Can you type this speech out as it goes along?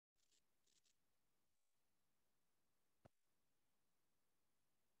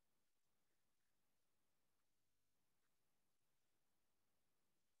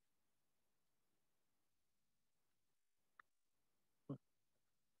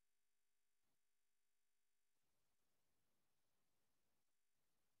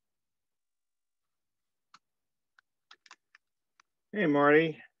Hey,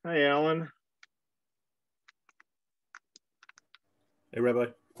 Marty. Hi, Alan. Hey, Rabbi.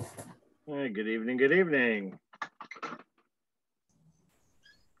 Hey, good evening. Good evening.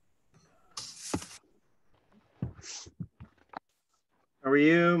 How are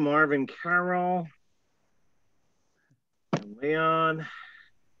you, Marvin Carroll and Leon?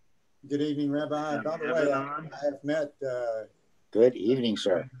 Good evening, Rabbi. By the way, I have met. Good evening,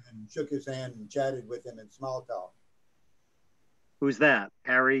 sir. And shook his hand and chatted with him in small talk. Who's that?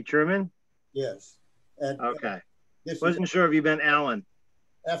 Harry Truman? Yes. And, okay. Wasn't sure if you meant Alan.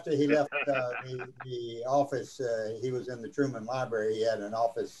 After he left the office, he was in the Truman Library. He had an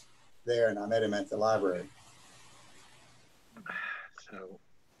office there, and I met him at the library. So.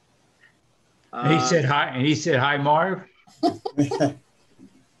 He said hi, and he said hi, Marv.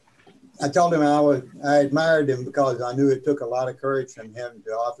 I told him I admired him because I knew it took a lot of courage from him to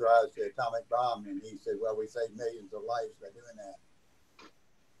authorize the atomic bomb, and he said, "Well, we saved millions of lives by doing that."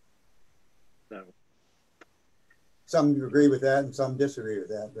 So. Some agree with that, and some disagree with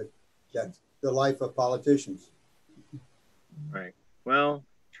that, but that's the life of politicians. Right. Well,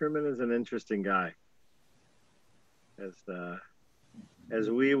 Truman is an interesting guy, as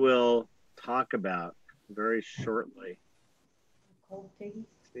we will talk about very shortly.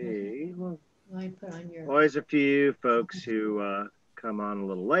 See, well, always a few folks who come on a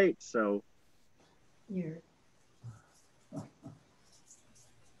little late, so.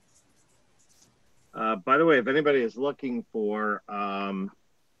 By the way, if anybody is looking for a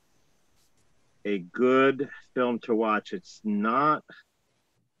good film to watch, it's not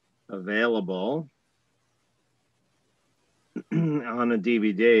available on a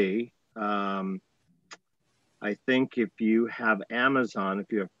DVD. I think if you have Amazon,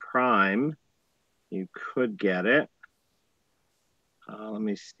 if you have Prime, you could get it. Let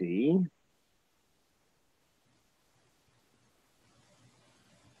me see.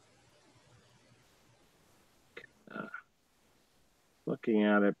 Looking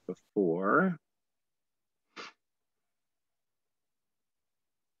at it before.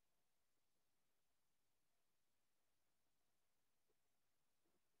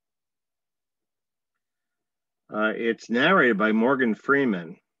 It's narrated by Morgan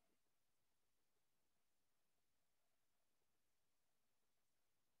Freeman.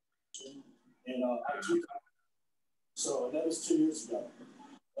 And so that was 2 years ago.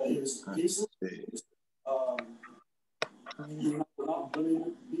 Here's what is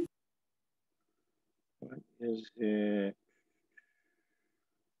it?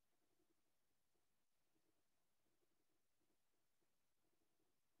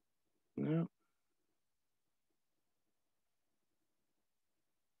 No.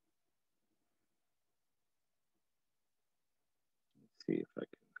 Let's see if I can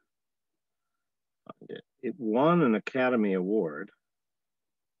find it. It won an Academy Award.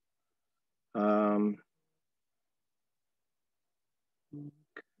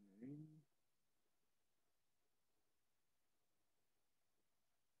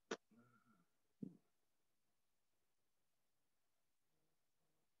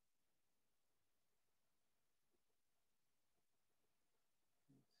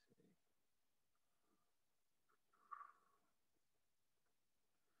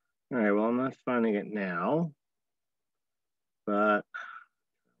 All right, well, I'm not finding it now, but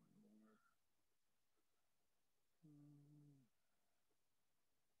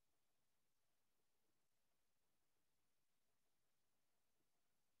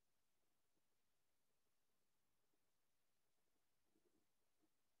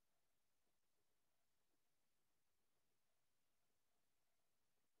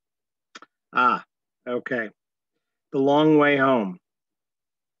okay. The Long Way Home.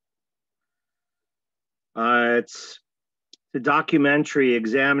 It's a documentary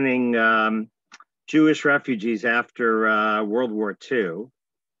examining Jewish refugees after World War II.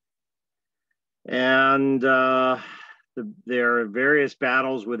 And there are various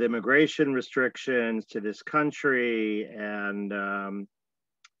battles with immigration restrictions to this country. And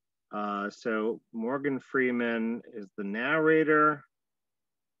so Morgan Freeman is the narrator.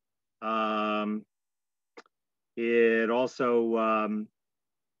 It also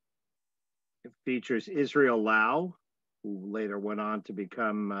it features Israel Lau, who later went on to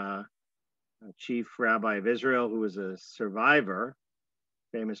become chief rabbi of Israel, who was a survivor.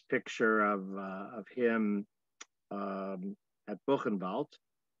 Famous picture of him at Buchenwald.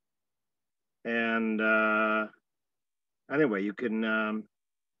 And anyway, you can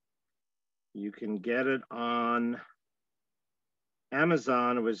get it on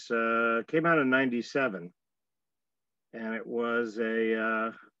Amazon. It was came out in '97, and it was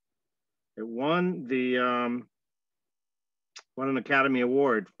it won the won an Academy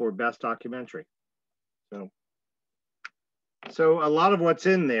Award for Best Documentary. So a lot of what's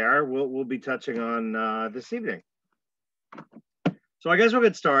in there we'll be touching on this evening. So I guess we'll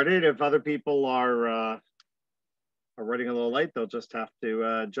get started. If other people are running a little late, they'll just have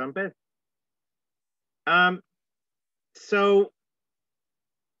to jump in. So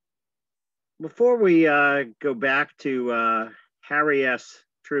before we go back to Harry S.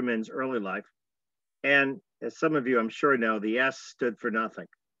 Truman's early life, and as some of you I'm sure know, the S stood for nothing.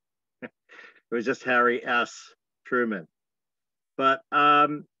 It was just Harry S. Truman. But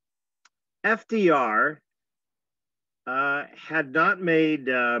FDR had not made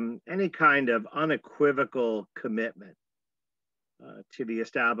any kind of unequivocal commitment to the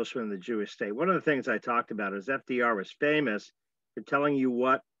establishment of the Jewish state. One of the things I talked about is FDR was famous for telling you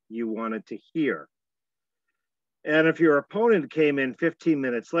what you wanted to hear. And if your opponent came in 15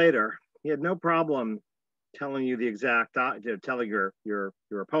 minutes later, he had no problem telling you the exact, telling your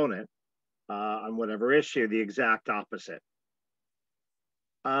opponent on whatever issue the exact opposite.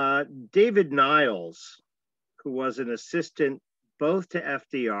 David Niles, who was an assistant both to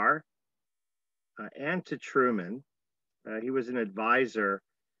FDR and to Truman, he was an advisor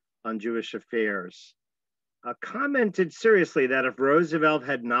on Jewish affairs, commented seriously that if Roosevelt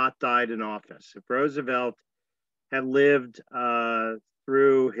had not died in office, if Roosevelt had lived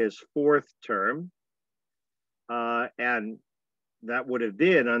through his fourth term, and that would have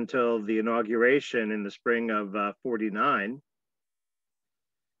been until the inauguration in the spring of 49,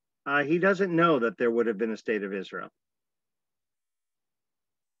 he doesn't know that there would have been a state of Israel.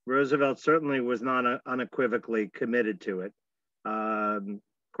 Roosevelt certainly was not unequivocally committed to it.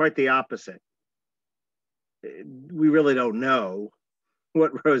 Quite the opposite. We really don't know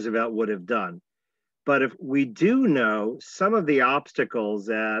what Roosevelt would have done. But if we do know some of the obstacles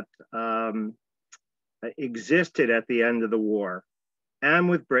that existed at the end of the war, and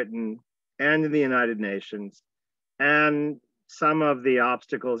with Britain, and in the United Nations, and some of the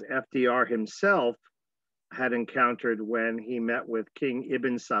obstacles FDR himself had encountered when he met with King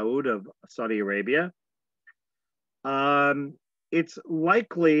Ibn Saud of Saudi Arabia, it's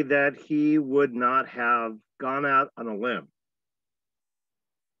likely that he would not have gone out on a limb,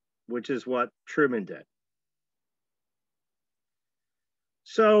 which is what Truman did.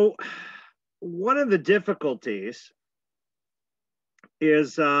 So one of the difficulties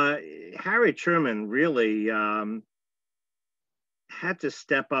is Harry Truman really had to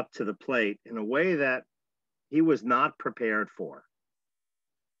step up to the plate in a way that he was not prepared for.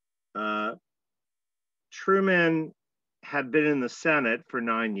 Truman had been in the Senate for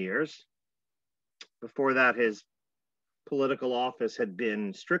 9 years. Before that, his political office had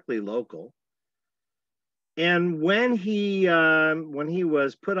been strictly local. And when he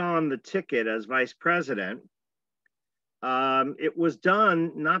was put on the ticket as vice president, it was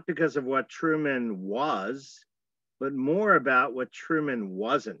done not because of what Truman was, but more about what Truman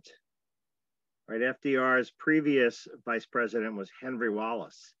wasn't. Right? FDR's previous vice president was Henry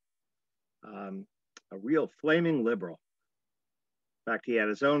Wallace, a real flaming liberal. In fact, he had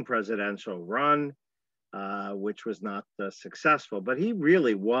his own presidential run, which was not successful, but he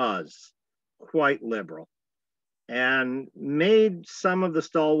really was quite liberal and made some of the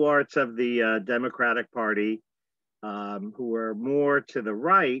stalwarts of the Democratic Party, who were more to the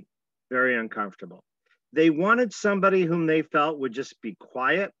right, very uncomfortable. They wanted somebody whom they felt would just be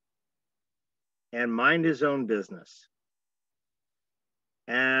quiet and mind his own business.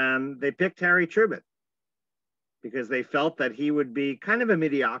 And they picked Harry Truman because they felt that he would be kind of a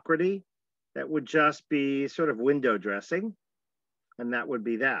mediocrity that would just be sort of window dressing, and that would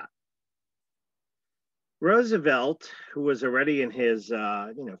be that. Roosevelt, who was already in his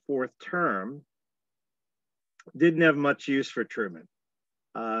fourth term, didn't have much use for Truman.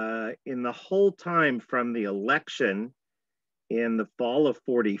 In the whole time from the election in the fall of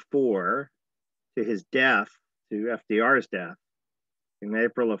 44 to his death, to FDR's death in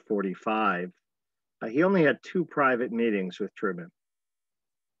April of 45, he only had 2 private meetings with Truman.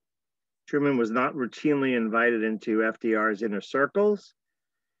 Truman was not routinely invited into FDR's inner circles,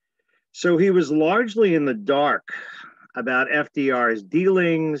 so he was largely in the dark about FDR's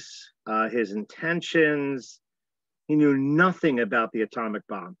dealings, his intentions. He knew nothing about the atomic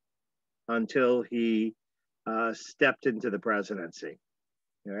bomb until he stepped into the presidency.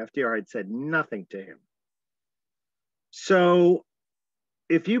 FDR had said nothing to him. So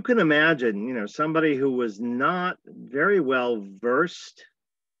if you can imagine, somebody who was not very well versed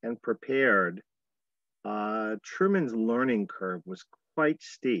and prepared, Truman's learning curve was quite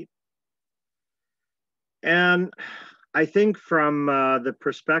steep. And I think from the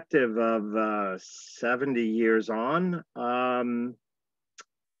perspective of 70 years on,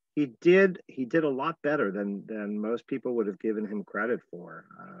 he did a lot better than most people would have given him credit for.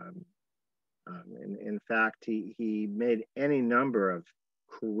 In fact, he made any number of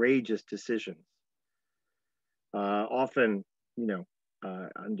courageous decisions, often,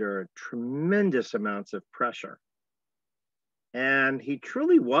 under tremendous amounts of pressure. And he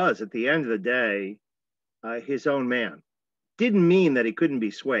truly was, at the end of the day, his own man. Didn't mean that he couldn't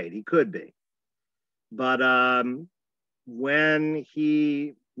be swayed. He could be. But when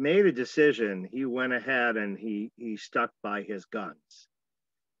he made a decision, he went ahead and he stuck by his guns,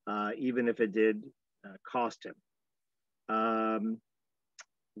 even if it did cost him.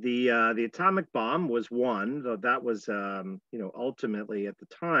 The atomic bomb was one, though that was ultimately at the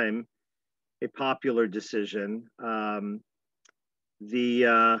time a popular decision.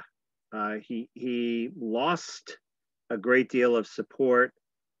 He lost a great deal of support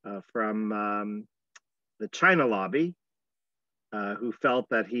from the China lobby, who felt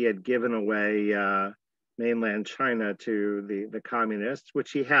that he had given away mainland China to the communists,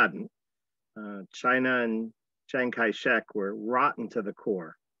 which he hadn't. China and Chiang Kai-shek were rotten to the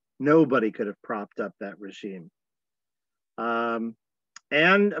core. Nobody could have propped up that regime.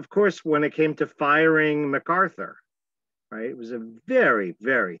 And of course, when it came to firing MacArthur, right, it was a very,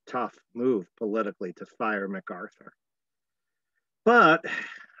 very tough move politically to fire MacArthur. But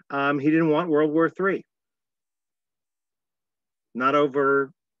he didn't want World War III, not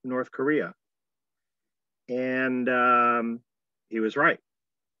over North Korea. And he was right.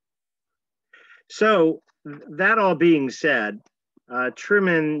 So that all being said,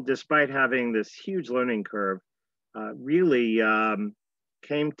 Truman, despite having this huge learning curve, really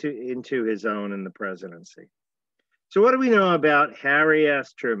came into his own in the presidency. So what do we know about Harry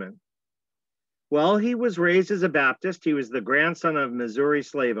S. Truman? Well, he was raised as a Baptist. He was the grandson of Missouri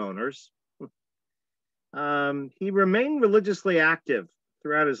slave owners. He remained religiously active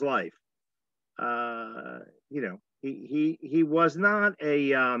throughout his life. He was not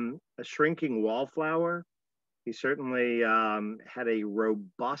a shrinking wallflower. He certainly had a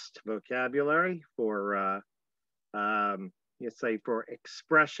robust vocabulary for, for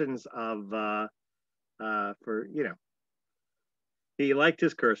expressions of, he liked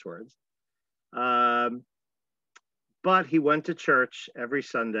his curse words. But he went to church every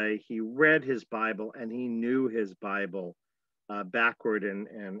Sunday. He read his Bible, and he knew his Bible backward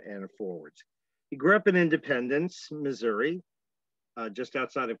and forwards. He grew up in Independence, Missouri, just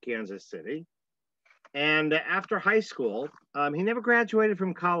outside of Kansas City. And after high school, he never graduated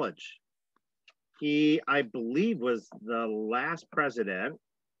from college. He, I believe, was the last president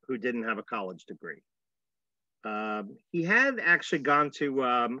who didn't have a college degree. He had actually gone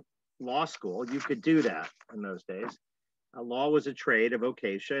to law school. You could do that in those days. Law was a trade, a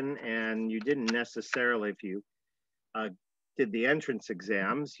vocation, and you didn't necessarily, if you did the entrance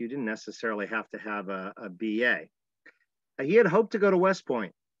exams, you didn't necessarily have to have a BA. He had hoped to go to West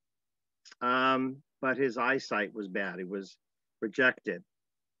Point, but his eyesight was bad. He was rejected.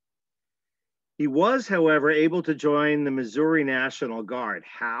 He was, however, able to join the Missouri National Guard.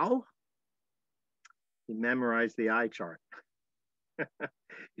 How? He memorized the eye chart.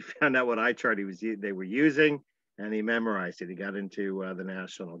 He found out what eye chart they were using, and he memorized it. He got into the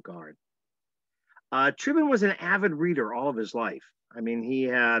National Guard. Truman was an avid reader all of his life. I mean, he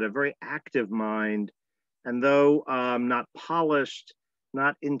had a very active mind, and though not polished,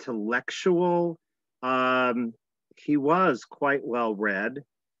 not intellectual, he was quite well read.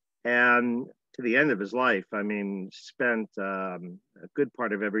 And to the end of his life, I mean, spent a good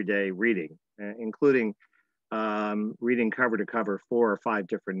part of every day reading, including reading cover to cover 4 or 5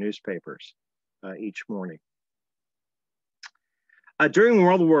 different newspapers each morning. During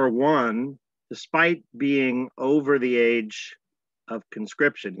World War I, despite being over the age of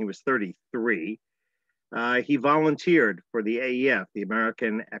conscription, he was 33, he volunteered for the AEF, the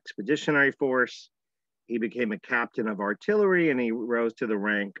American Expeditionary Force. He became a captain of artillery, and he rose to the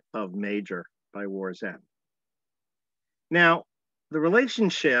rank of major by war's end. Now, the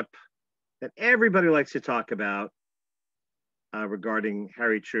relationship that everybody likes to talk about regarding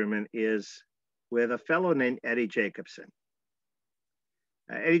Harry Truman is with a fellow named Eddie Jacobson.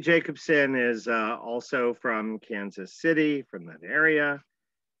 Eddie Jacobson is also from Kansas City, from that area.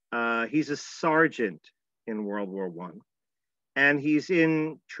 He's a sergeant in World War I, and he's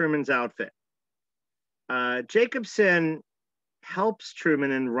in Truman's outfit. Jacobson helps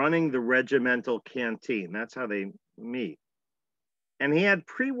Truman in running the regimental canteen. That's how they meet. And he had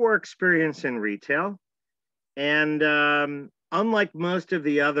pre-war experience in retail. And unlike most of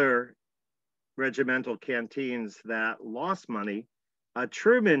the other regimental canteens that lost money,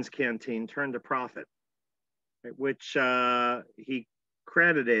 Truman's canteen turned a profit, right, which he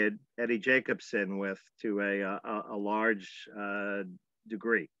credited Eddie Jacobson with to a large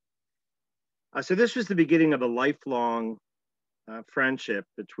degree. So this was the beginning of a lifelong friendship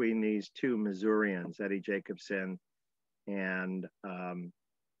between these two Missourians, Eddie Jacobson and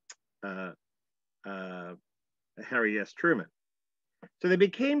Harry S. Truman. So they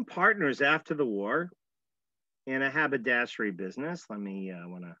became partners after the war in a haberdashery business. Let me,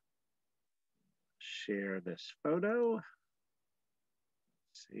 want to share this photo.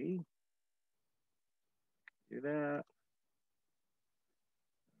 Let's see, do that.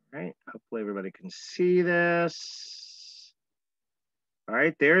 All right, hopefully everybody can see this. All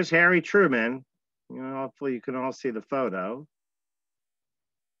right, there's Harry Truman. You know, hopefully you can all see the photo.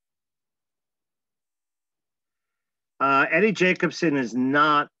 Eddie Jacobson is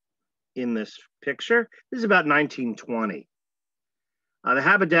not in this picture. This is about 1920. The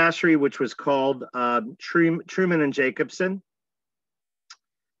haberdashery, which was called Truman and Jacobson,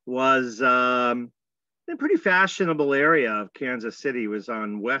 was in a pretty fashionable area of Kansas City. It was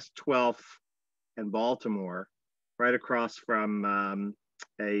on West 12th and Baltimore, right across from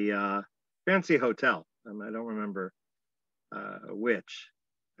a fancy hotel. I don't remember which.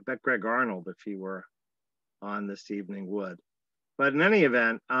 I bet Greg Arnold, if he were on this evening, would. But in any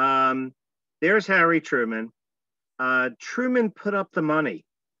event, there's Harry Truman. Truman put up the money,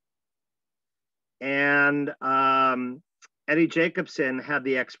 and Eddie Jacobson had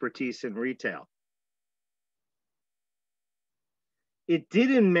the expertise in retail. It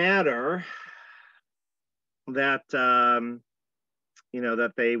didn't matter that you know,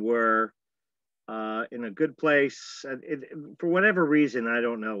 that they were in a good place. For whatever reason, I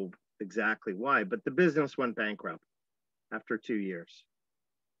don't know exactly why, but the business went bankrupt after 2 years.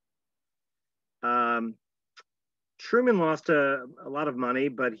 Truman lost a lot of money,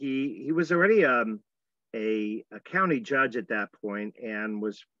 but he was already a county judge at that point and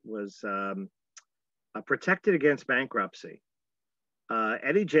was protected against bankruptcy.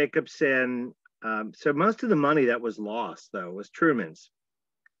 Eddie Jacobson, so most of the money that was lost, though, was Truman's.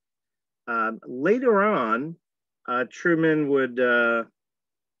 Later on, Truman would,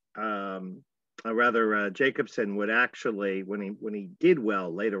 Jacobson would actually, when he did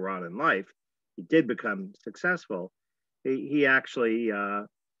well later on in life, he did become successful. He actually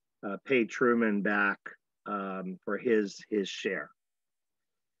paid Truman back for his share.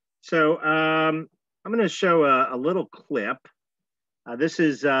 So I'm going to show a little clip. This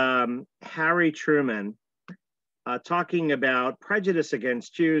is Harry Truman talking about prejudice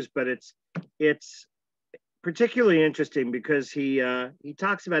against Jews, but it's particularly interesting because he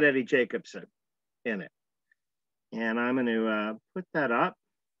talks about Eddie Jacobson in it. And I'm going to put that up.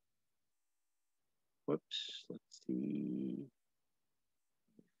 Whoops, let's see.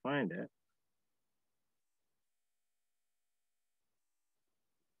 Find it.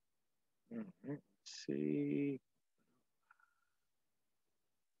 All right, let's see.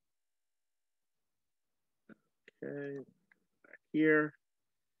 Okay, back here.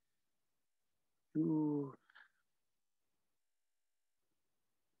 Ooh.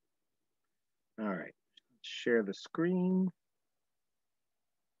 All right, let's share the screen.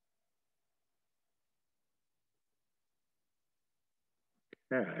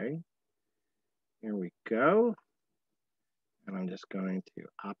 Okay, here we go. And I'm just going to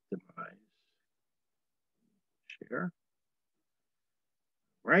optimize share.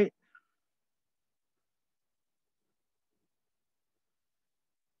 Right.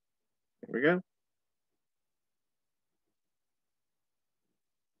 Here we go.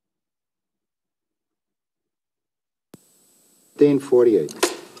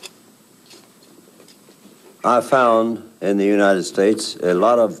 I found in the United States a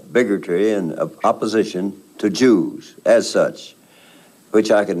lot of bigotry and opposition to Jews as such, which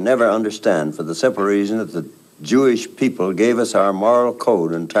I could never understand for the simple reason that the Jewish people gave us our moral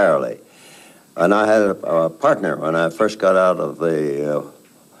code entirely. And I had a partner when I first got out of the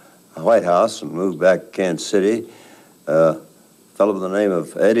White House and moved back to Kansas City, a fellow by the name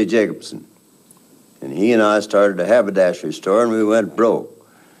of Eddie Jacobson. And he and I started a haberdashery store, and we went broke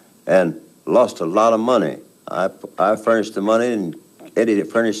and lost a lot of money. I furnished the money, and Eddie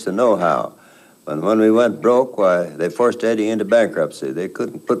furnished the know-how. And when we went broke, why, they forced Eddie into bankruptcy. They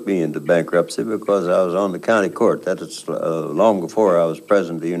couldn't put me into bankruptcy because I was on the county court. That was long before I was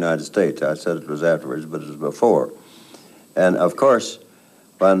president of the United States. I said it was afterwards, but it was before. And, of course,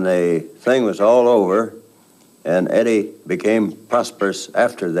 when the thing was all over and Eddie became prosperous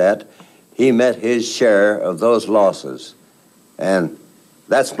after that, he met his share of those losses. And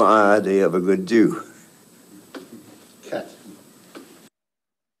That's my idea of a good Jew. Cut.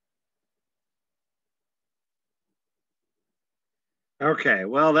 Okay,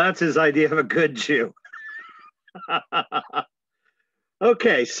 well, that's his idea of a good Jew.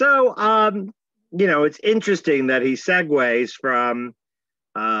 Okay, so it's interesting that he segues from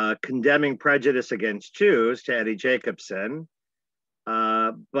condemning prejudice against Jews to Eddie Jacobson,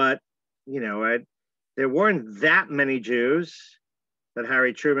 but there weren't that many Jews that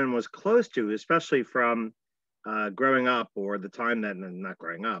Harry Truman was close to, especially from growing up, or the time that, not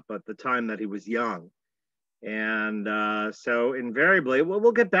growing up, but the time that he was young. And so invariably,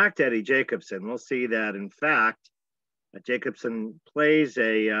 we'll get back to Eddie Jacobson. We'll see that, in fact, Jacobson plays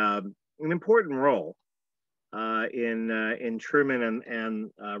an important role in Truman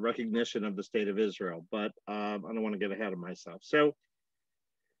and recognition of the state of Israel. But I don't want to get ahead of myself. So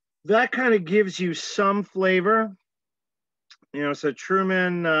that kind of gives you some flavor. So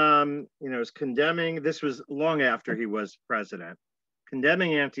Truman, is condemning. This was long after he was president.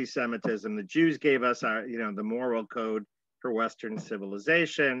 Condemning anti-Semitism. The Jews gave us our, the moral code for Western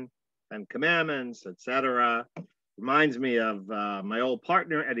civilization and commandments, etc. Reminds me of my old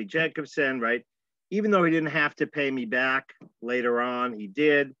partner, Eddie Jacobson, right? Even though he didn't have to pay me back later on, he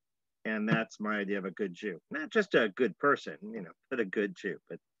did. And that's my idea of a good Jew. Not just a good person, but a good Jew.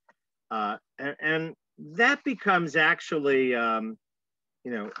 But and that becomes actually,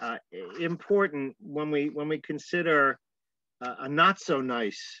 important when we consider a not so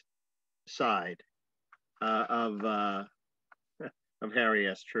nice side of Harry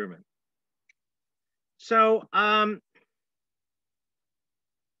S. Truman. So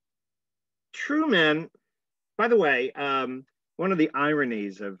Truman, by the way, one of the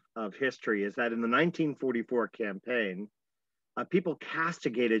ironies of history is that in the 1944 campaign, people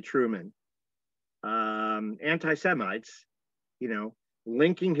castigated Truman, anti-Semites,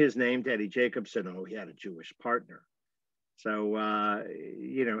 linking his name to Eddie Jacobson. Oh, he had a Jewish partner. So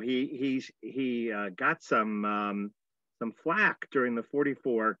he got some flack during the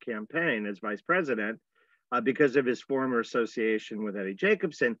 44 campaign as vice president because of his former association with Eddie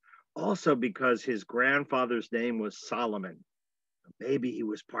Jacobson. Also because his grandfather's name was Solomon. Maybe he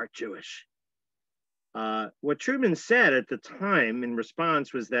was part Jewish. What Truman said at the time in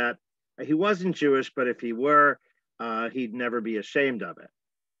response was that he wasn't Jewish, but if he were, he'd never be ashamed of it.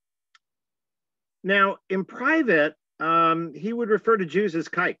 Now, in private, he would refer to Jews as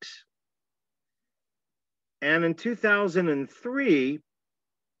kikes. And in 2003,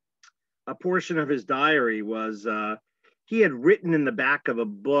 a portion of his diary was, he had written in the back of a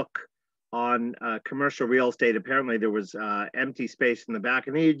book on commercial real estate. Apparently there was empty space in the back,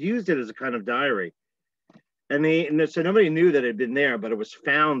 and he had used it as a kind of diary. And so nobody knew that it had been there, but it was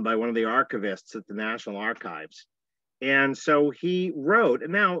found by one of the archivists at the National Archives. And so he wrote,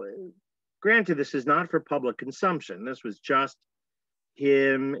 and now, granted, this is not for public consumption. This was just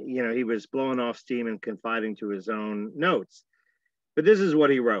him, he was blowing off steam and confiding to his own notes. But this is what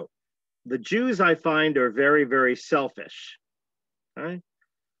he wrote. The Jews I find are very, very selfish. Right?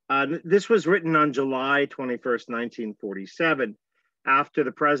 This was written on July 21st, 1947, after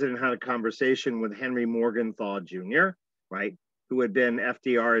the president had a conversation with Henry Morgenthau Jr., right, who had been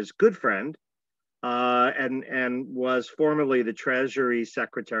FDR's good friend and was formerly the Treasury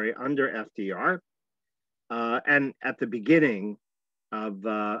Secretary under FDR, and at the beginning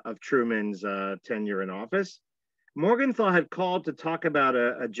of Truman's tenure in office. Morgenthau had called to talk about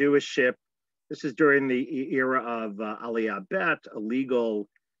a Jewish ship. This is during the era of Aliyah Bet, illegal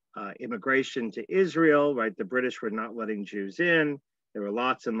immigration to Israel, right? The British were not letting Jews in. There were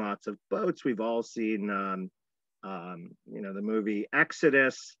lots and lots of boats. We've all seen, the movie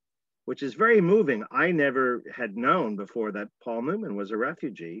Exodus, which is very moving. I never had known before that Paul Newman was a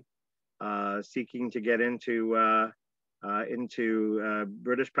refugee seeking to get into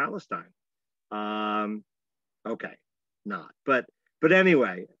British Palestine. Okay, not, but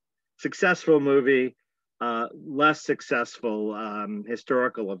anyway, successful movie, less successful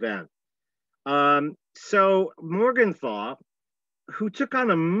historical event. So Morgenthau, who took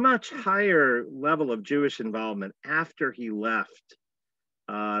on a much higher level of Jewish involvement after he left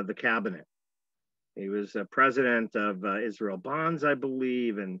the cabinet. He was a president of Israel Bonds, I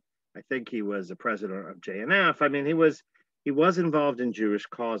believe, and I think he was a president of JNF. I mean, he was involved in Jewish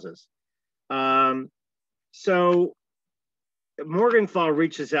causes. So Morgenthau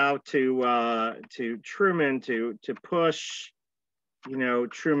reaches out to Truman to push,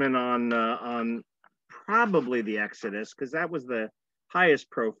 Truman on probably the Exodus, because that was the highest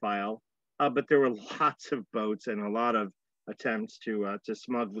profile. But there were lots of boats and a lot of attempts to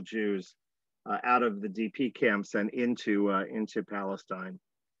smuggle Jews out of the DP camps and into Palestine.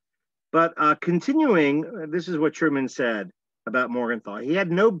 But continuing, this is what Truman said about Morgenthau. He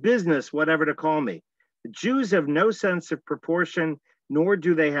had no business whatever to call me. The Jews have no sense of proportion, nor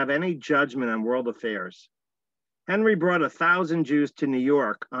do they have any judgment on world affairs. Henry brought 1,000 Jews to New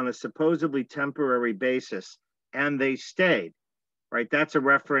York on a supposedly temporary basis, and they stayed. Right, that's a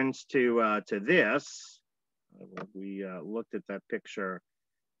reference to this. We looked at that picture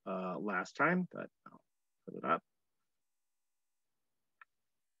last time, but I'll put it up.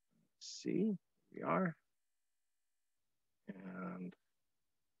 Let's see, here we are. And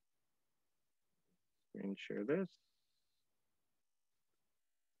screen share this.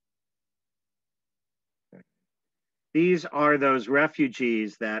 Okay. These are those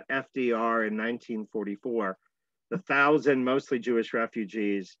refugees that FDR in 1944, the 1,000 mostly Jewish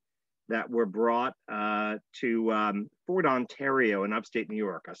refugees that were brought to Fort Ontario in upstate New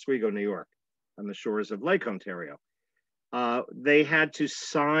York, Oswego, New York, on the shores of Lake Ontario. They had to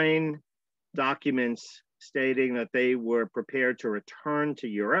sign documents stating that they were prepared to return to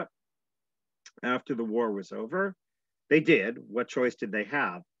Europe after the war was over. They did. What choice did they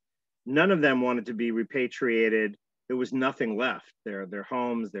have? None of them wanted to be repatriated. There was nothing left. Their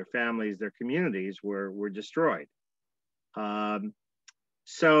homes, their families, their communities were destroyed.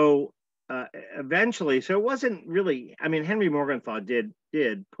 Eventually, so it wasn't really, I mean, Henry Morgenthau did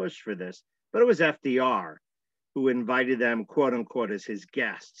push for this, but it was FDR who invited them, quote unquote, as his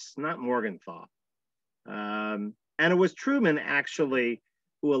guests, not Morgenthau. And it was Truman actually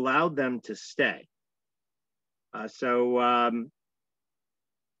who allowed them to stay. That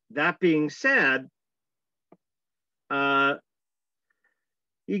being said,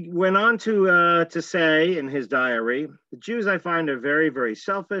 he went on to say in his diary, the Jews I find are very, very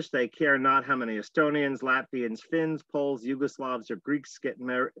selfish. They care not how many Estonians, Latvians, Finns, Poles, Yugoslavs, or Greeks get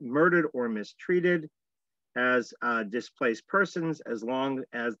murdered or mistreated as displaced persons, as long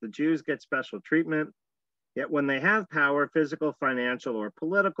as the Jews get special treatment. Yet when they have power, physical, financial, or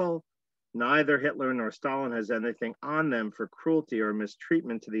political, neither Hitler nor Stalin has anything on them for cruelty or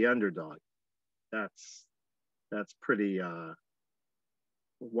mistreatment to the underdog. That's pretty,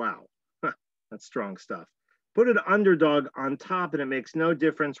 wow, that's strong stuff. Put an underdog on top and it makes no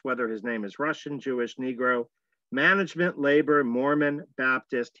difference whether his name is Russian, Jewish, Negro, management, labor, Mormon,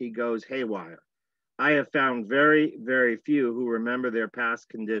 Baptist, he goes haywire. I have found very, very few who remember their past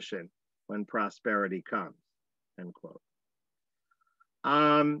condition when prosperity comes, end quote.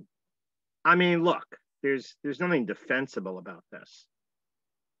 I mean, look, there's nothing defensible about this.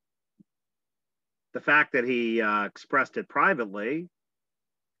 The fact that he expressed it privately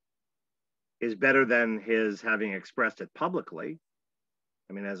is better than his having expressed it publicly.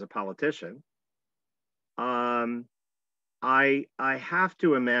 I mean, as a politician, I have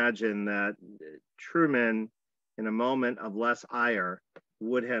to imagine that Truman, in a moment of less ire,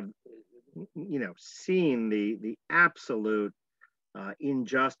 would have, seen the absolute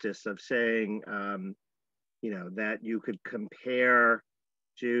injustice of saying, that you could compare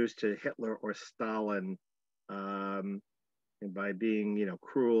Jews to Hitler or Stalin by being,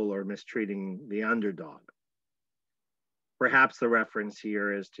 cruel or mistreating the underdog. Perhaps the reference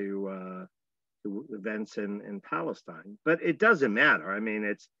here is to events in Palestine, but it doesn't matter. I mean,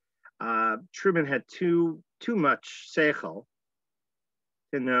 it's Truman had too much seichel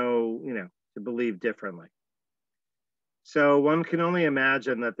to know, to believe differently. So one can only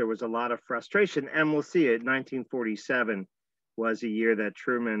imagine that there was a lot of frustration, and we'll see it. 1947 was a year that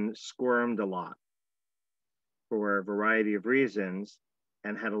Truman squirmed a lot for a variety of reasons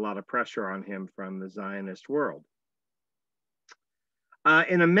and had a lot of pressure on him from the Zionist world.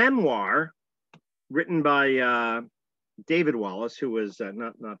 In a memoir written by David Wallace, who was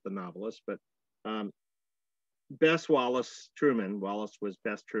not the novelist, but Bess Wallace Truman. Wallace was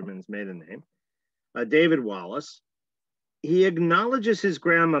Bess Truman's maiden name. David Wallace. He acknowledges his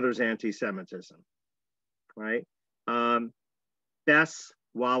grandmother's anti-Semitism, right? Bess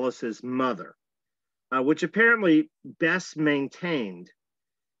Wallace's mother, which apparently Bess maintained.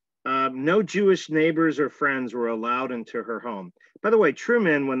 No Jewish neighbors or friends were allowed into her home. By the way,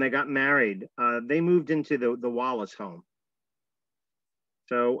 Truman, when they got married, they moved into the Wallace home.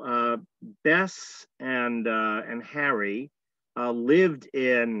 So Bess and Harry lived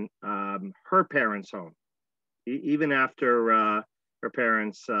in her parents' home, even after her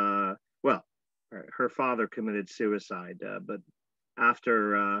parents, her father committed suicide, but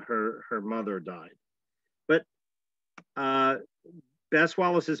after her mother died. But Bess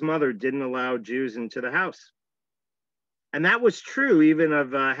Wallace's mother didn't allow Jews into the house. And that was true even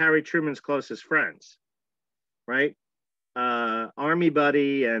of Harry Truman's closest friends, right? Army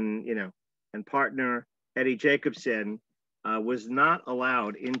buddy and, and partner Eddie Jacobson was not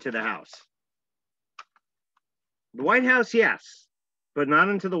allowed into the House. The White House, yes, but not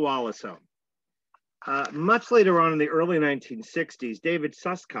into the Wallace home. Much later on in the early 1960s, David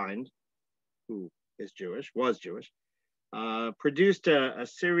Susskind, who is Jewish, was Jewish, produced a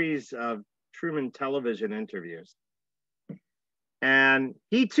series of Truman television interviews. And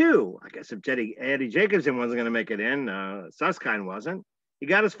he too, I guess if Eddie Jacobson wasn't going to make it in, Susskind wasn't. He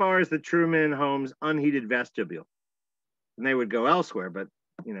got as far as the Truman home's unheated vestibule. And they would go elsewhere, but,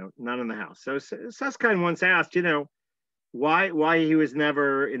 not in the house. So Susskind once asked, why he was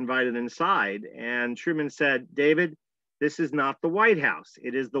never invited inside. And Truman said, David, this is not the White House.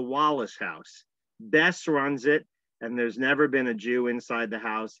 It is the Wallace house. Bess runs it, and there's never been a Jew inside the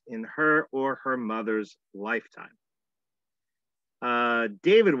house in her or her mother's lifetime.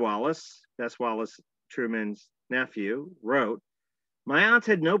 David Wallace, Bess Wallace, Truman's nephew, wrote, my aunt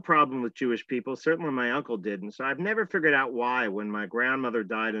had no problem with Jewish people. Certainly my uncle didn't. So I've never figured out why, when my grandmother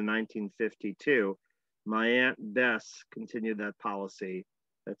died in 1952, my Aunt Bess continued that policy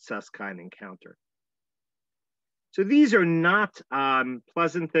that Susskind encountered. So these are not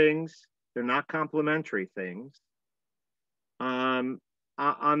pleasant things. They're not complimentary things. On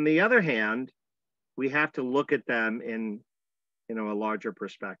the other hand, we have to look at them in a larger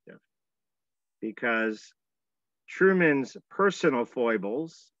perspective, because Truman's personal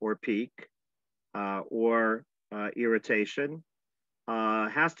foibles or pique or irritation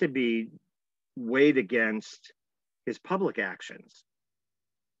has to be weighed against his public actions,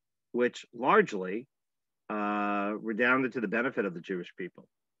 which largely redounded to the benefit of the Jewish people.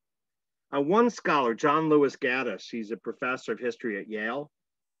 One scholar, John Lewis Gaddis, he's a professor of history at Yale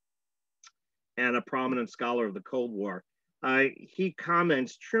and a prominent scholar of the Cold War. He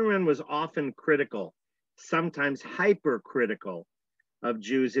comments, Truman was often critical, sometimes hypercritical, of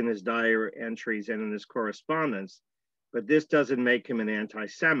Jews in his diary entries and in his correspondence, but this doesn't make him an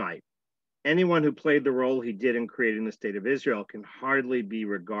anti-Semite. Anyone who played the role he did in creating the state of Israel can hardly be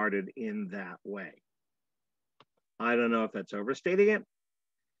regarded in that way. I don't know if that's overstating it,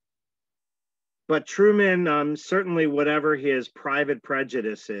 but Truman, certainly whatever his private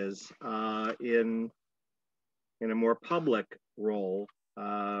prejudice is in a more public role,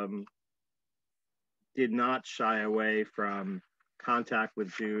 did not shy away from contact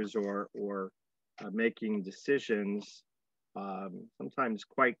with Jews or making decisions, sometimes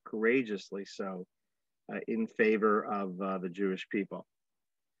quite courageously so, in favor of the Jewish people.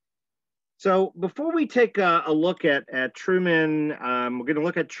 So before we take a look at Truman, we're going to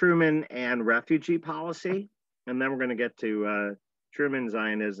look at Truman and refugee policy, and then we're going to get to Truman,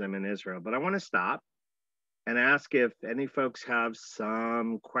 Zionism, in Israel. But I want to stop and ask if any folks have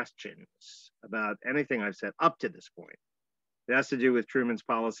some questions about anything I've said up to this point. It has to do with Truman's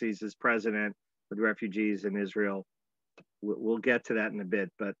policies as president, with refugees in Israel. We'll get to that in a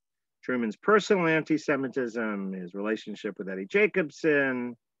bit, but Truman's personal anti-Semitism, his relationship with Eddie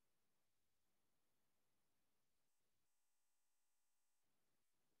Jacobson.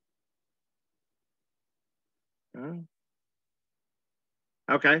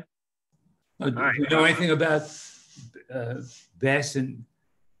 Okay. Do you know anything about Bess and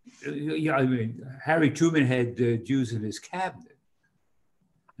Harry Truman had Jews in his cabinet.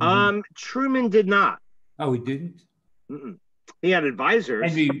 Truman did not. Oh, he didn't? Mm-mm. He had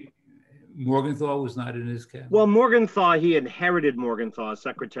advisors. Henry Morgenthau was not in his cabinet? Well, Morgenthau, he inherited Morgenthau,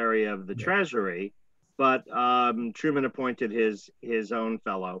 Secretary of the Treasury, but Truman appointed his own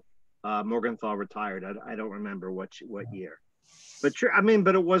fellow. Morgenthau retired. I don't remember what year. But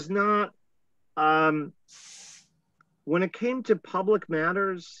but it was not, when it came to public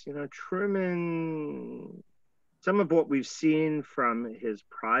matters, Truman, some of what we've seen from his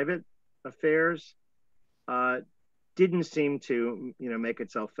private affairs didn't seem to, make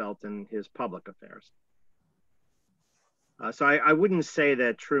itself felt in his public affairs. So I wouldn't say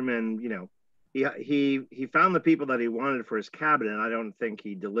that Truman, he found the people that he wanted for his cabinet. I don't think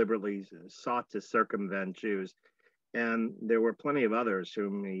he deliberately sought to circumvent Jews. And there were plenty of others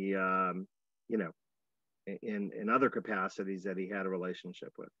whom he, in other capacities that he had a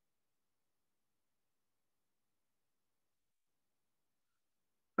relationship with.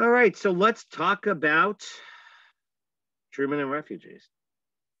 All right, so let's talk about Truman and refugees.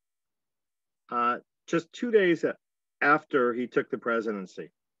 Just 2 days after he took the presidency,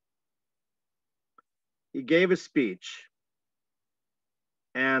 he gave a speech,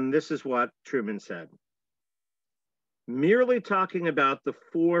 and this is what Truman said. Merely talking about the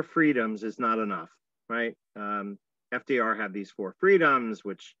 4 freedoms is not enough, right? FDR had these 4 freedoms,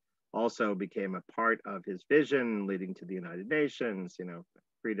 which also became a part of his vision leading to the United Nations,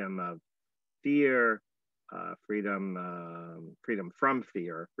 freedom of fear, freedom from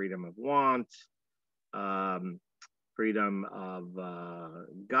fear, freedom of want, freedom of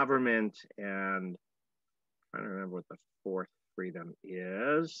government, and I don't remember what the fourth freedom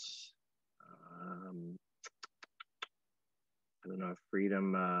is. I don't know if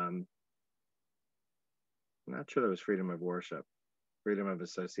freedom, I'm not sure there was freedom of worship, freedom of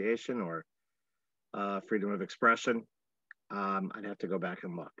association, or freedom of expression. I'd have to go back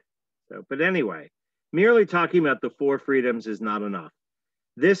and look. So, but anyway, merely talking about the four freedoms is not enough.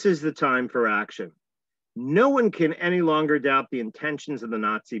 This is the time for action. No one can any longer doubt the intentions of the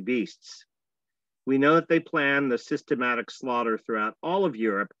Nazi beasts. We know that they plan the systematic slaughter throughout all of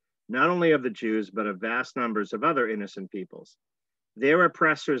Europe, not only of the Jews, but of vast numbers of other innocent peoples. Their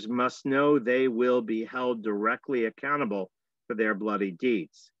oppressors must know they will be held directly accountable for their bloody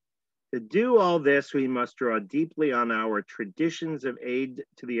deeds. To do all this, we must draw deeply on our traditions of aid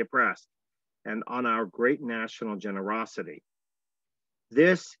to the oppressed and on our great national generosity.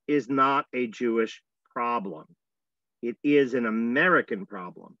 This is not a Jewish problem. It is an American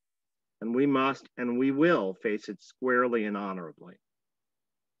problem, and we must and we will face it squarely and honorably.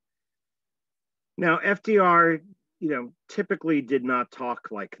 Now, FDR, typically did not talk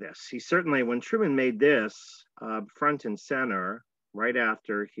like this. He certainly, when Truman made this front and center, right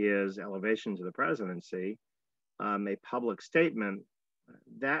after his elevation to the presidency, a public statement,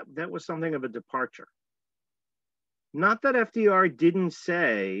 that was something of a departure. Not that FDR didn't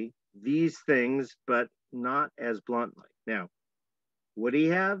say these things, but not as bluntly. Now, would he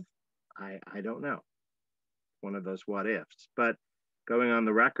have? I don't know. One of those what ifs. But going on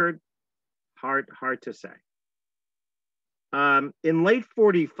the record, hard to say. In late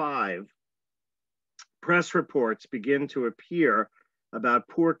 45, press reports begin to appear about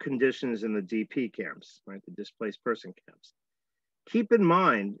poor conditions in the DP camps, right, the displaced person camps. Keep in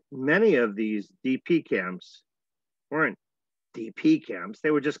mind, many of these DP camps weren't DP camps.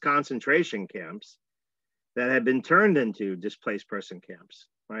 They were just concentration camps that had been turned into displaced person camps,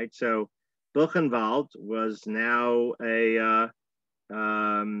 right? So Buchenwald was now in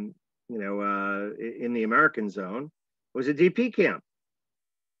the American zone, was a DP camp.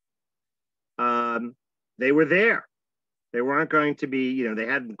 They were there. They weren't going to be, they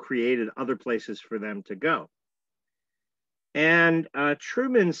hadn't created other places for them to go. And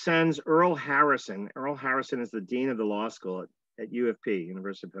Truman sends Earl Harrison. Earl Harrison is the dean of the law school at UFP,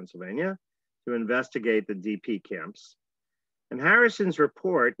 University of Pennsylvania, to investigate the DP camps. And Harrison's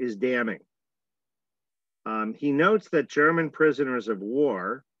report is damning. He notes that German prisoners of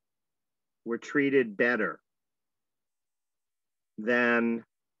war were treated better than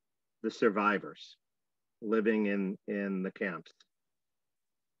the survivors living in the camps.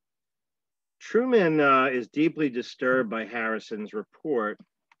 Truman is deeply disturbed by Harrison's report,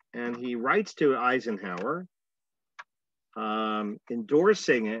 and he writes to Eisenhower,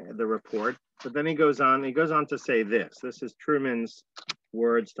 endorsing the report. But then he goes on to say this. This is Truman's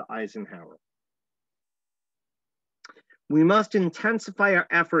words to Eisenhower. We must intensify our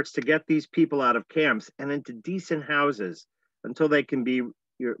efforts to get these people out of camps and into decent houses until they can be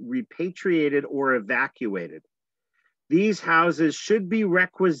repatriated or evacuated. These houses should be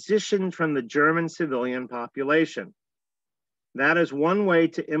requisitioned from the German civilian population. That is one way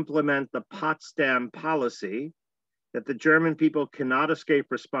to implement the Potsdam policy, that the German people cannot escape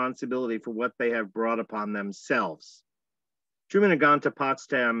responsibility for what they have brought upon themselves. Truman had gone to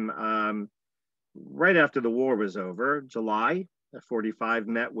Potsdam right after the war was over, July of 45,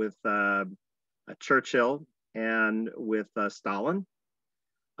 met with Churchill and with Stalin.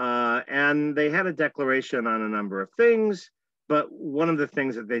 And they had a declaration on a number of things, but one of the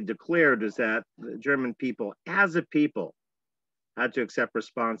things that they declared is that the German people, as a people, had to accept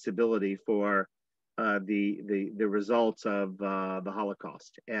responsibility for the results of the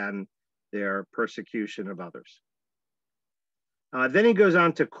Holocaust and their persecution of others. Then he goes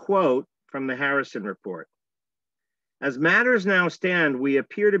on to quote from the Harrison report. As matters now stand, we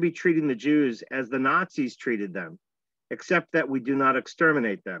appear to be treating the Jews as the Nazis treated them, except that we do not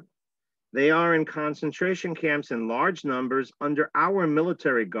exterminate them. They are in concentration camps in large numbers under our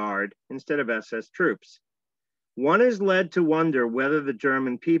military guard instead of SS troops. One is led to wonder whether the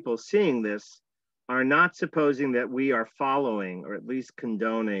German people, seeing this, are not supposing that we are following or at least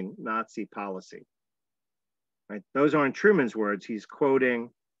condoning Nazi policy. Right? Those aren't Truman's words. He's quoting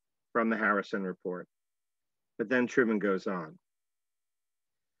from the Harrison report. But then Truman goes on.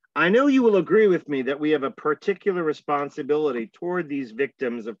 I know you will agree with me that we have a particular responsibility toward these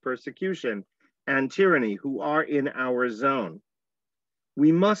victims of persecution and tyranny who are in our zone.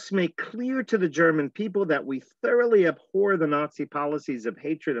 We must make clear to the German people that we thoroughly abhor the Nazi policies of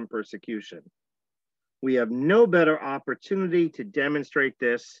hatred and persecution. We have no better opportunity to demonstrate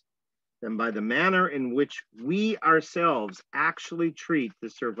this than by the manner in which we ourselves actually treat the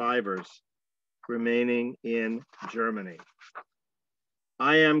survivors remaining in Germany.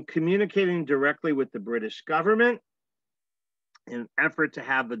 I am communicating directly with the British government in an effort to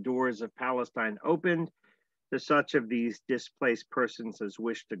have the doors of Palestine opened to such of these displaced persons as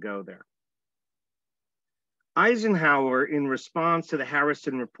wish to go there. Eisenhower, in response to the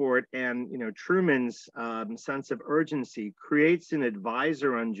Harrison report and Truman's sense of urgency, creates an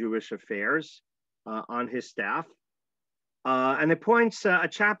advisor on Jewish affairs on his staff and appoints a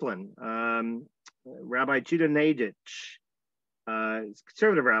chaplain, Rabbi Judah Nadich,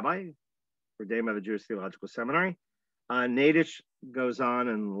 conservative rabbi, ordained by the Jewish Theological Seminary. Nadich goes on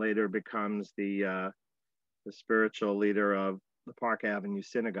and later becomes the spiritual leader of the Park Avenue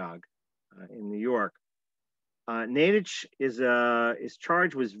Synagogue in New York. Nadich is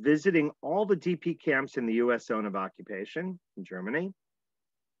charged with visiting all the DP camps in the U.S. zone of occupation in Germany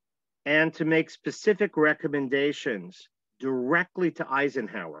and to make specific recommendations directly to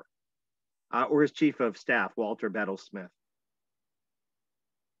Eisenhower or his chief of staff, Walter Bedell Smith.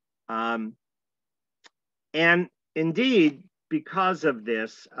 And indeed, because of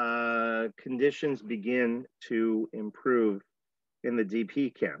this, conditions begin to improve in the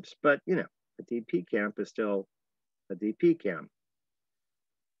DP camps. But, the DP camp is still a DP camp.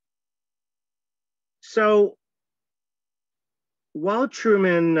 So while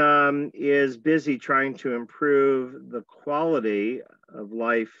Truman is busy trying to improve the quality of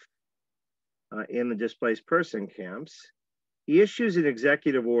life in the displaced person camps, he issues an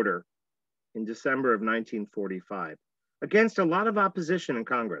executive order in December of 1945 against a lot of opposition in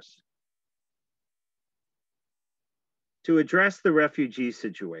Congress to address the refugee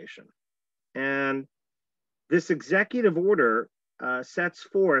situation. And this executive order sets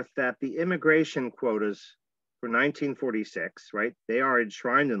forth that the immigration quotas for 1946, right? They are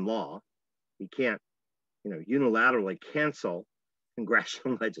enshrined in law. You can't, unilaterally cancel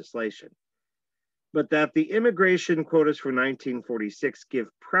congressional legislation. But that the immigration quotas for 1946 give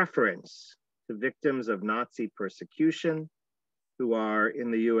preference to victims of Nazi persecution who are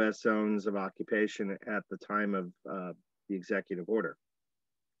in the U.S. zones of occupation at the time of the executive order.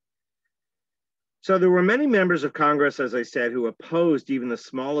 So there were many members of Congress, as I said, who opposed even the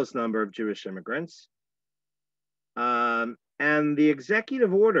smallest number of Jewish immigrants. And the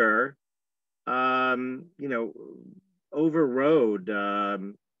executive order, overrode a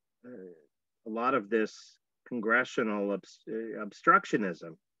lot of this congressional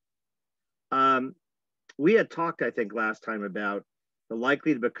obstructionism. We had talked, I think, last time about the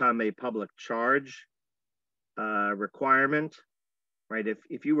likely to become a public charge requirement, right?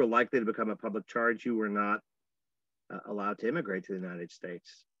 If you were likely to become a public charge, you were not allowed to immigrate to the United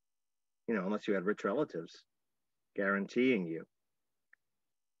States, unless you had rich relatives guaranteeing you.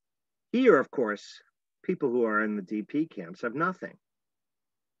 Here, of course, people who are in the DP camps have nothing,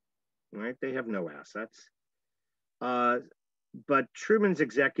 right? They have no assets. But Truman's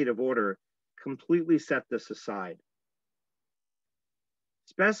executive order completely set this aside,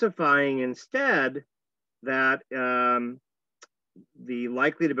 specifying instead that the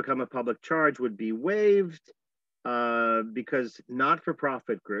likely to become a public charge would be waived because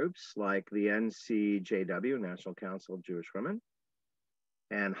not-for-profit groups like the NCJW, National Council of Jewish Women,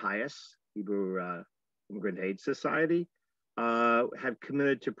 and HIAS, Hebrew Immigrant Aid Society, have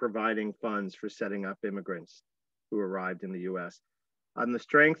committed to providing funds for setting up immigrants who arrived in the US. On the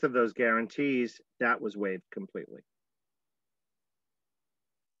strength of those guarantees, that was waived completely.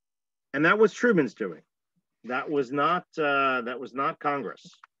 And that was Truman's doing. That was not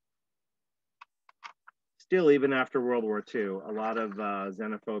Congress. Still, even after World War II, a lot of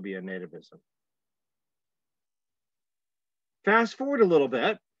xenophobia and nativism. Fast forward a little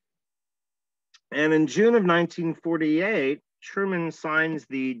bit, and in June of 1948, Truman signs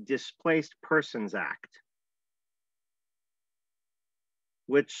the Displaced Persons Act,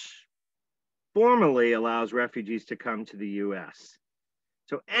 which formally allows refugees to come to the US.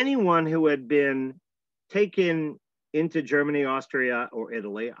 So anyone who had been taken into Germany, Austria, or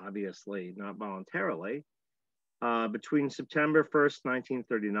Italy, obviously not voluntarily, between September 1st,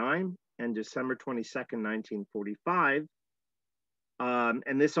 1939 and December 22nd, 1945,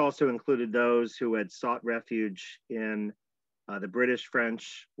 and this also included those who had sought refuge in the British,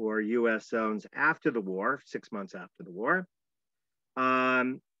 French, or US zones after the war, 6 months after the war,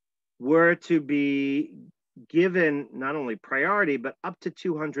 were to be given not only priority, but up to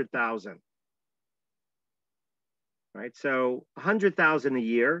 200,000. right? So 100,000 a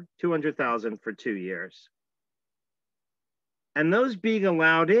year, 200,000 for 2 years. And those being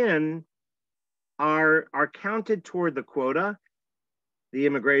allowed in are counted toward the quota, the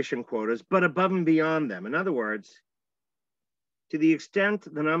immigration quotas, but above and beyond them. In other words, to the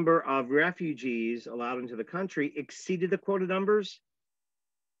extent the number of refugees allowed into the country exceeded the quota numbers,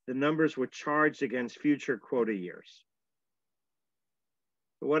 the numbers were charged against future quota years.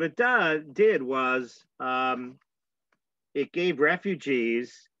 But what it did was it gave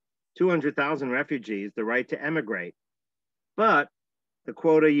refugees, 200,000 refugees, the right to emigrate. But the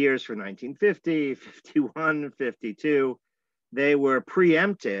quota years for 1950, 51, 52, they were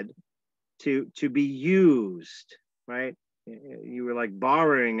preempted to be used, right? You were like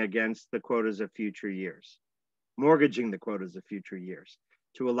borrowing against the quotas of future years, mortgaging the quotas of future years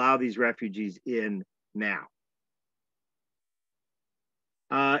to allow these refugees in now.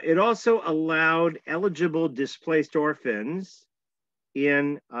 It also allowed eligible displaced orphans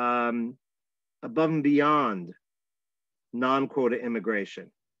in above and beyond non-quota immigration,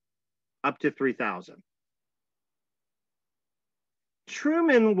 up to 3,000.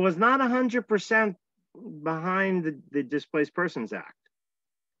 Truman was not 100% behind the Displaced Persons Act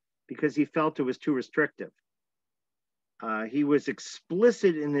because he felt it was too restrictive. He was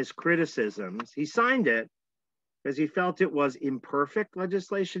explicit in his criticisms. He signed it because he felt it was imperfect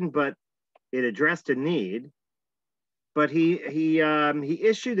legislation, but it addressed a need. But he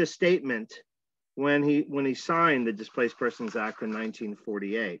issued a statement when he signed the Displaced Persons Act in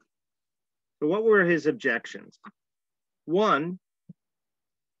 1948. So what were his objections? One,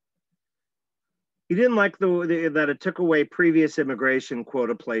 he didn't like that it took away previous immigration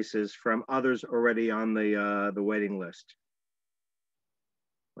quota places from others already on the waiting list.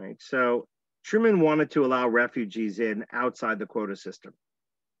 Right. So Truman wanted to allow refugees in outside the quota system.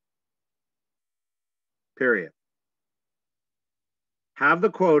 Period. Have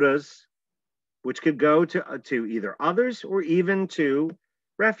the quotas, which could go to either others or even to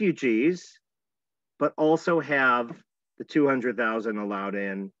refugees, but also have the 200,000 allowed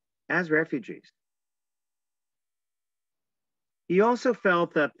in as refugees. He also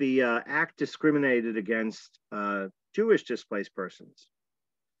felt that the act discriminated against Jewish displaced persons,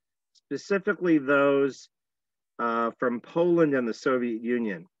 specifically those from Poland and the Soviet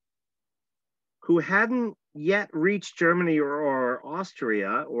Union, who hadn't yet reached Germany or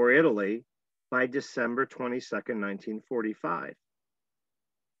Austria or Italy by December 22nd, 1945.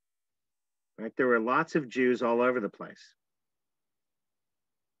 Right? There were lots of Jews all over the place.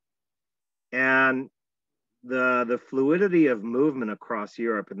 And the fluidity of movement across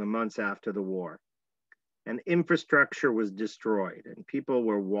Europe in the months after the war, and infrastructure was destroyed, and people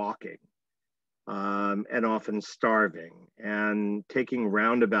were walking and often starving and taking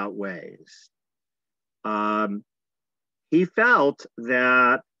roundabout ways. He felt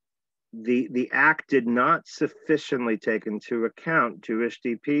that the act did not sufficiently take into account Jewish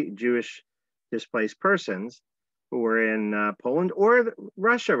displaced persons who were in Poland or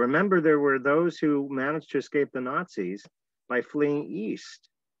Russia. Remember, there were those who managed to escape the Nazis by fleeing east.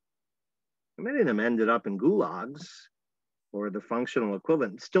 Many of them ended up in gulags or the functional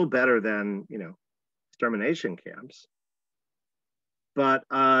equivalent, still better than, extermination camps. But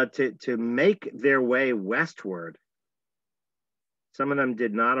to make their way westward, some of them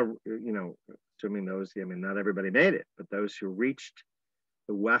did not, assuming those, not everybody made it, but those who reached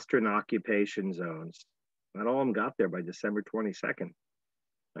the Western occupation zones, not all of them got there by December 22nd,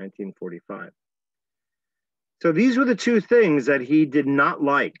 1945. So these were the two things that he did not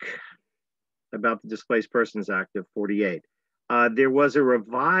like about the Displaced Persons Act of 48. There was a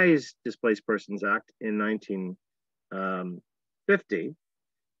revised Displaced Persons Act in 1950,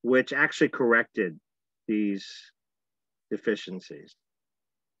 which actually corrected these deficiencies.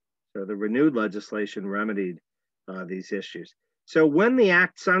 So the renewed legislation remedied these issues. So when the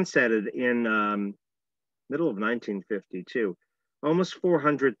act sunsetted in middle of 1952, almost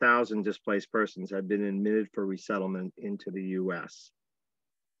 400,000 displaced persons had been admitted for resettlement into the U.S.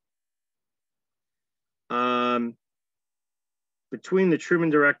 Between the Truman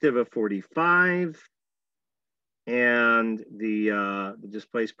Directive of 45 and the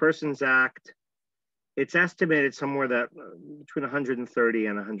Displaced Persons Act, it's estimated somewhere that between 130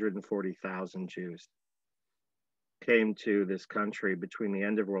 and 140,000 Jews came to this country between the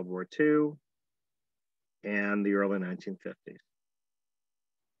end of World War II and the early 1950s.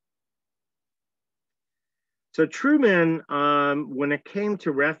 So Truman, when it came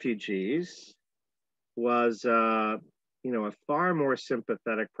to refugees, was a far more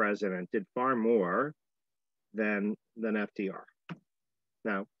sympathetic president, did far more than FDR.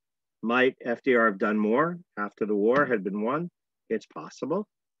 Now, Might FDR have done more after the war had been won? It's possible.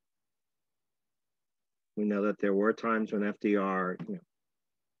 We know that there were times when FDR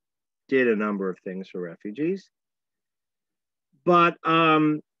did a number of things for refugees. But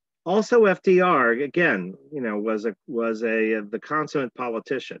also FDR, again, was the consummate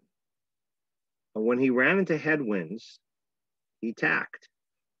politician. But when he ran into headwinds, he tacked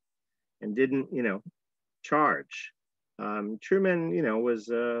and didn't, charge. Truman, was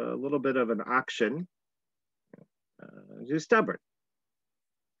a little bit of an auction. He was stubborn.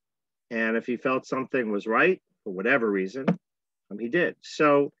 And if he felt something was right, for whatever reason, he did.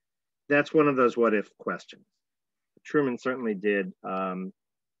 So that's one of those what if questions. Truman certainly did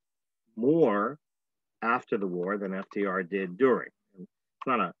more after the war than FDR did during. It's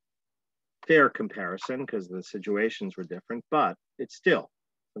not a fair comparison because the situations were different, but it's still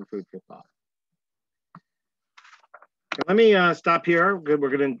some food for thought. Let me stop here. We're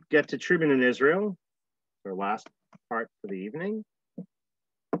going to get to Truman in Israel, our last part for the evening.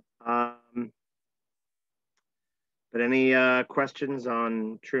 But any questions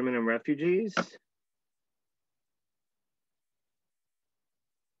on Truman and refugees?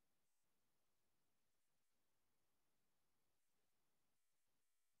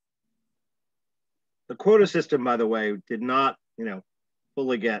 The quota system, by the way, did not,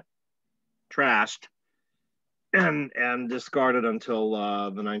 fully get trashed and discarded until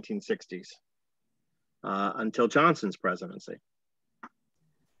the 1960s, until Johnson's presidency.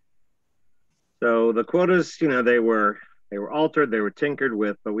 So the quotas, they were altered, they were tinkered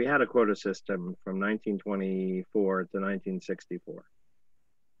with, but we had a quota system from 1924 to 1964.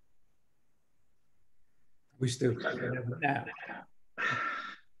 We still have it now.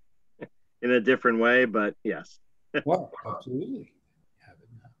 In a different way, but yes. Well, absolutely.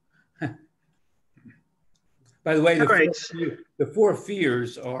 By the way, the four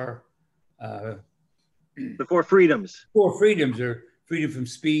fears are the four freedoms. Four freedoms are freedom from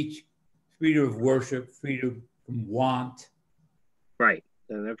speech, freedom of worship, freedom from want. Right.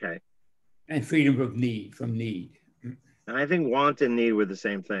 Okay. And freedom of need, from need. And I think want and need were the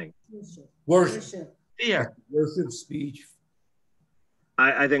same thing. Worship. Yeah. Worship, speech.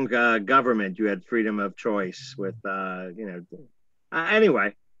 I think government, you had freedom of choice with,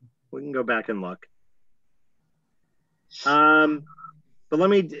 anyway, we can go back and look. But let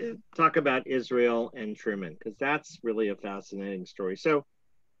me talk about Israel and Truman, because that's really a fascinating story. So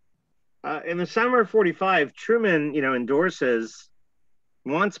in the summer of 45, Truman,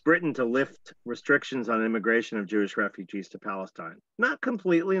 wants Britain to lift restrictions on immigration of Jewish refugees to Palestine. Not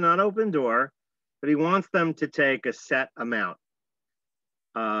completely, not open door, but he wants them to take a set amount.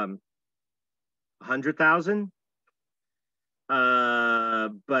 100,000.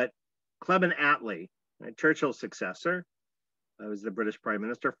 But Clement Attlee, Churchill's successor, was the British Prime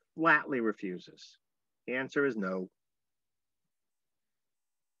Minister, flatly refuses. The answer is no.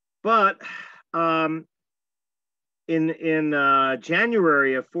 But in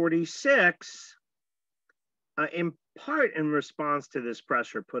January of 46, in part in response to this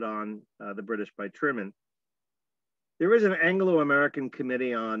pressure put on the British by Truman, there is an Anglo-American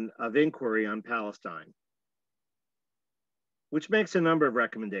Committee of Inquiry on Palestine, which makes a number of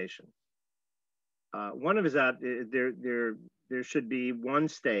recommendations. One of is that there should be one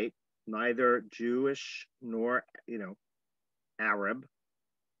state, neither Jewish nor Arab.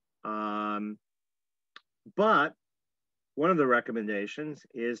 But one of the recommendations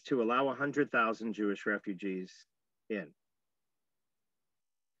is to allow 100,000 Jewish refugees in.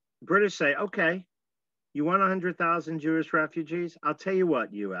 The British say, okay, you want 100,000 Jewish refugees? I'll tell you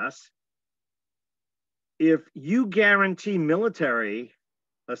what, US, if you guarantee military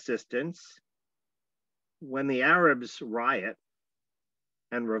assistance when the Arabs riot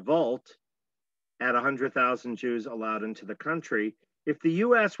and revolt at 100,000 Jews allowed into the country, if the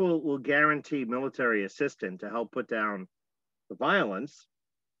US will guarantee military assistance to help put down the violence,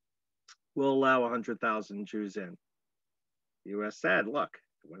 we'll allow 100,000 Jews in. The US said, look,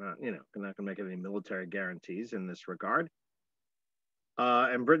 we're not going to make any military guarantees in this regard.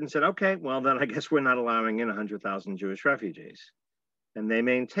 And Britain said, okay, well, then I guess we're not allowing in 100,000 Jewish refugees. And they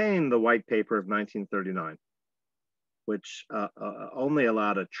maintained the white paper of 1939, which only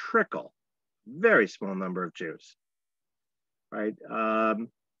allowed a trickle, very small number of Jews, right?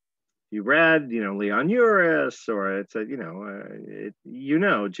 You read, Leon Uris, or it's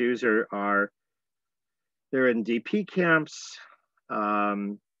Jews they're in DP camps,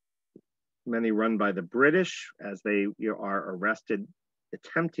 many run by the British as they are arrested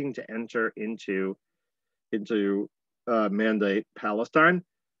attempting to enter into Mandate Palestine.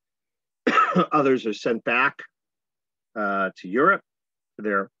 Others are sent back to Europe for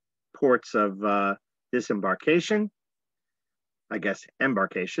their ports of disembarkation, I guess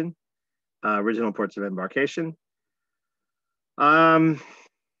embarkation, original ports of embarkation. And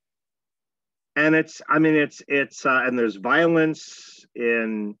and there's violence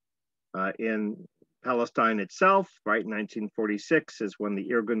in Palestine itself, right? 1946 is when the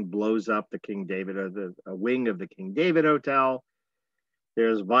Irgun blows up the King David, or a wing of the King David Hotel.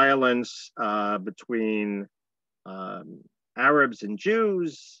 There's violence between Arabs and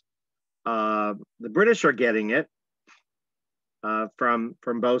Jews. The British are getting it from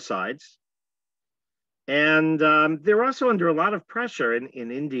both sides. And they're also under a lot of pressure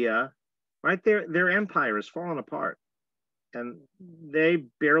in India, right? Their empire is falling apart, and they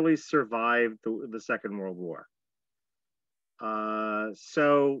barely survived the Second World War.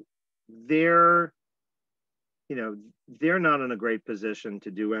 So they're not in a great position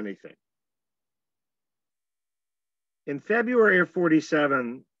to do anything. In February of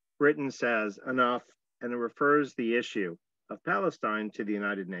 47, Britain says enough, and it refers the issue of Palestine to the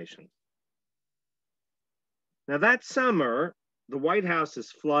United Nations. Now that summer, the White House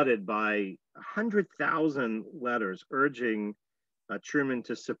is flooded by 100,000 letters urging Truman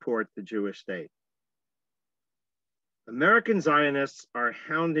to support the Jewish state. American Zionists are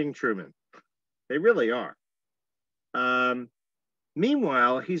hounding Truman. They really are.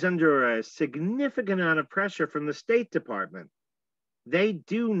 Meanwhile, he's under a significant amount of pressure from the State Department. They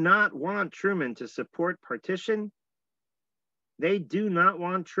do not want Truman to support partition. They do not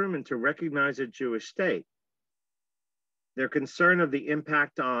want Truman to recognize a Jewish state. They're concerned of the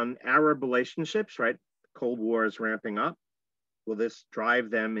impact on Arab relationships, right? The Cold War is ramping up. Will this drive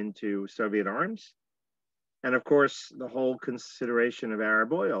them into Soviet arms? And of course, the whole consideration of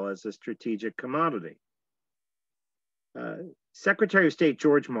Arab oil as a strategic commodity. Secretary of State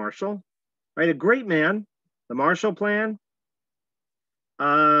George Marshall, right? A great man, the Marshall Plan,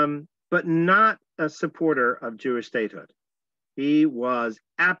 but not a supporter of Jewish statehood. He was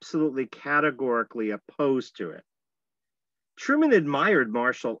absolutely categorically opposed to it. Truman admired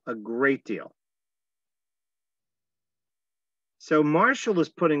Marshall a great deal. So Marshall is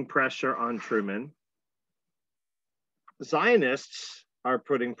putting pressure on Truman. Zionists are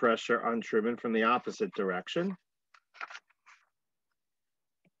putting pressure on Truman from the opposite direction.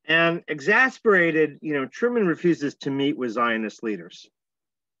 And exasperated, Truman refuses to meet with Zionist leaders,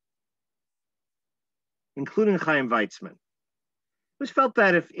 including Chaim Weizmann. It was felt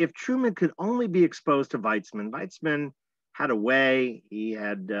that if Truman could only be exposed to Weizmann had a way. He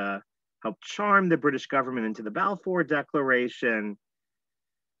had helped charm the British government into the Balfour Declaration.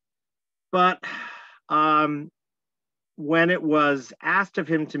 But when it was asked of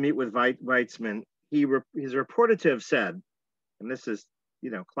him to meet with Weizmann, he's reported to have said, and this is,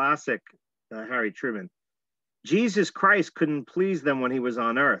 classic Harry Truman, Jesus Christ couldn't please them when he was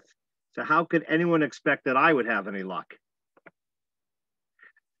on earth. So how could anyone expect that I would have any luck?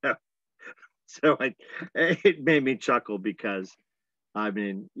 So it made me chuckle because,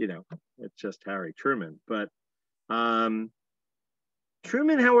 it's just Harry Truman. But Truman,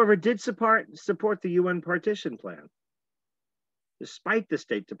 however, did support the UN partition plan, despite the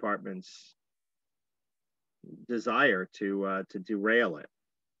State Department's desire to derail it.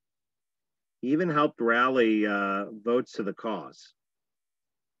 He even helped rally votes to the cause.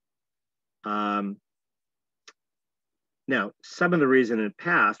 Now, some of the reason it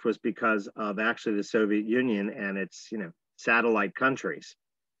passed was because of actually the Soviet Union and its, satellite countries,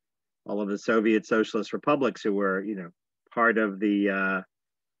 all of the Soviet socialist republics who were, part of the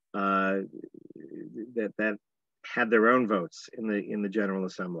that had their own votes in the General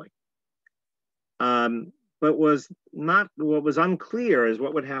Assembly. But what was unclear is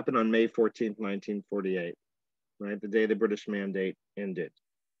what would happen on May 14th, 1948, right? The day the British mandate ended.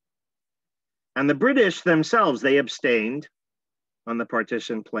 And the British themselves, they abstained on the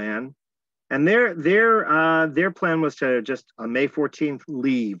partition plan. And their plan was to just, on May 14th,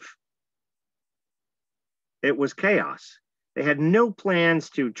 leave. It was chaos. They had no plans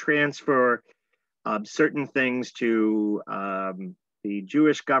to transfer certain things to the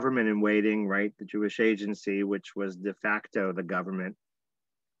Jewish government in waiting, right? The Jewish agency, which was de facto the government.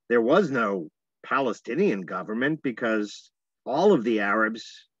 There was no Palestinian government because all of the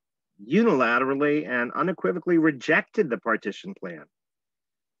Arabs unilaterally and unequivocally rejected the partition plan.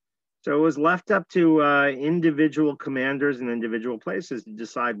 So it was left up to individual commanders in individual places to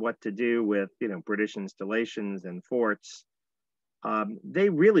decide what to do with, British installations and forts. They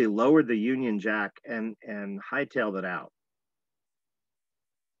really lowered the Union Jack and hightailed it out.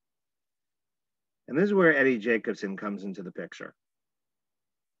 And this is where Eddie Jacobson comes into the picture.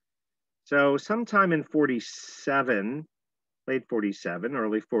 So sometime in 47, late 47,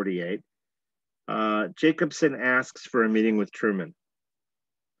 early 48, Jacobson asks for a meeting with Truman.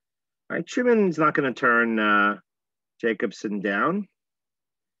 All right, Truman's not going to turn Jacobson down.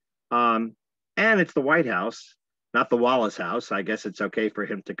 And it's the White House, not the Wallace House. I guess it's okay for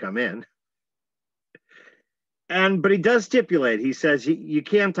him to come in. But he does stipulate, he says, you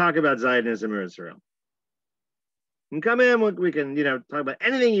can't talk about Zionism or Israel. You can come in, we can, talk about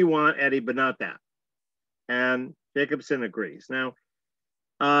anything you want, Eddie, but not that. And Jacobson agrees. Now,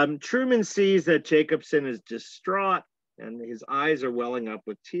 Truman sees that Jacobson is distraught and his eyes are welling up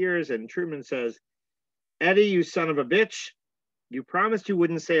with tears. And Truman says, Eddie, you son of a bitch, you promised you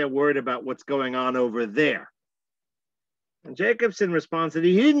wouldn't say a word about what's going on over there. And Jacobson responds that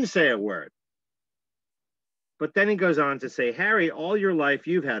he didn't say a word. But then he goes on to say, Harry, all your life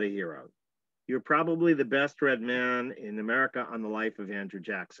you've had a hero. You're probably the best read man in America on the life of Andrew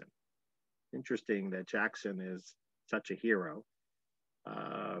Jackson. Interesting that Jackson is such a hero.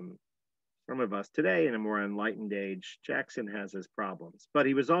 Some of us today, in a more enlightened age, Jackson has his problems. But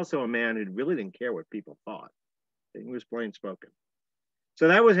he was also a man who really didn't care what people thought. He was plain spoken. So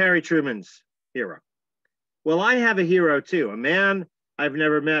that was Harry Truman's hero. Well, I have a hero too, a man I've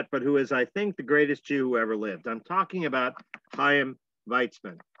never met, but who is, I think, the greatest Jew who ever lived. I'm talking about Chaim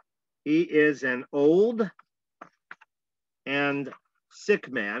Weizmann. He is an old and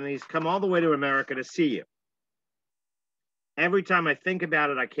sick man. He's come all the way to America to see you. Every time I think about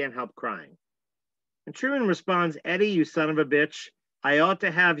it, I can't help crying. And Truman responds, Eddie, you son of a bitch, I ought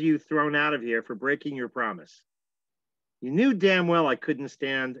to have you thrown out of here for breaking your promise. You knew damn well I couldn't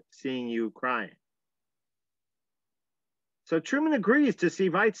stand seeing you crying. So Truman agrees to see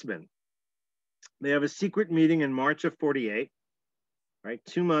Weizmann. They have a secret meeting in March of 48, right?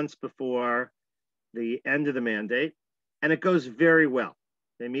 2 months before the end of the mandate. And it goes very well.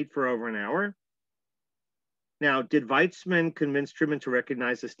 They meet for over an hour. Now, did Weizmann convince Truman to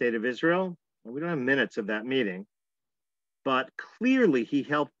recognize the state of Israel? Well, we don't have minutes of that meeting, but clearly he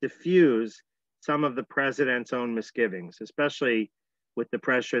helped diffuse some of the president's own misgivings, especially with the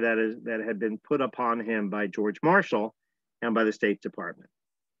pressure that had been put upon him by George Marshall and by the State Department.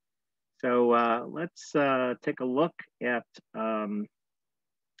 So let's take a look at a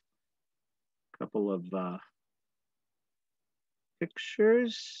couple of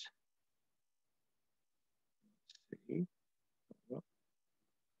pictures. Let's see.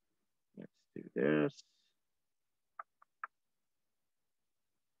 Let's do this.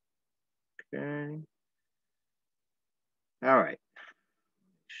 Okay. All right.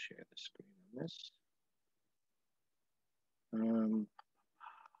 Share the screen on this. Here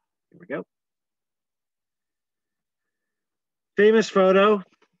we go. Famous photo.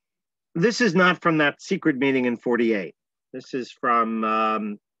 This is not from that secret meeting in 48. This is from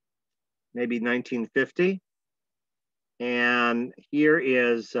maybe 1950. And here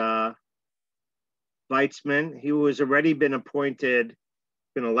is Weizmann. He was already been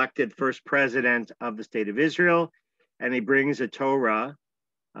elected first president of the state of Israel. And he brings a Torah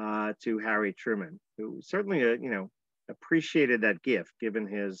to Harry Truman, who certainly, appreciated that gift, given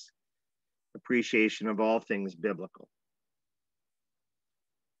his appreciation of all things biblical.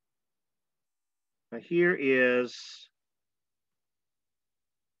 Now here is,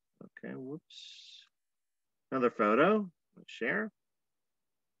 okay, whoops, another photo. Let's share.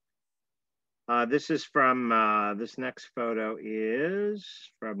 This is from, this next photo is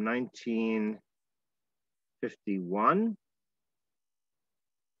from 1951.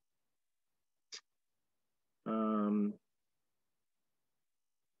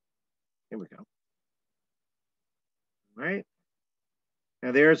 Here we go. All right.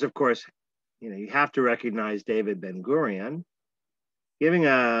 Now there's, of course, you have to recognize David Ben-Gurion giving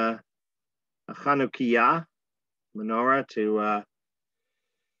a Chanukiah menorah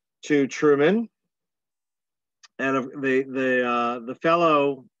to Truman, and the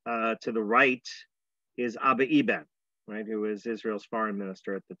fellow to the right is Abba Eban, right, who was Israel's foreign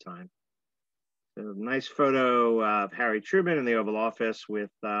minister at the time. So nice photo of Harry Truman in the Oval Office with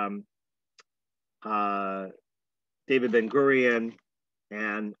David Ben-Gurion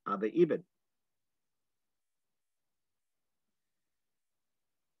and Abba Eban.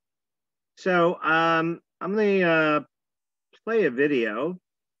 So I'm going to play a video.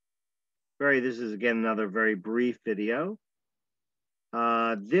 This is again another very brief video.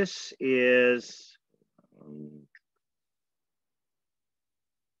 This is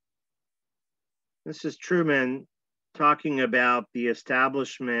Truman talking about the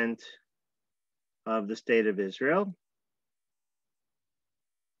establishment of the state of Israel.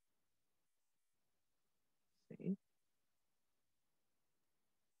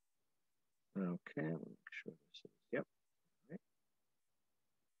 Okay, let me make sure this is, yep. Right.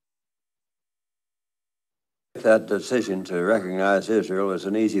 That decision to recognize Israel was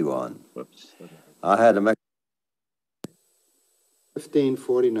an easy one. Whoops. I had to make.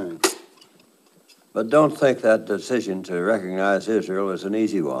 1549. But don't think that decision to recognize Israel was an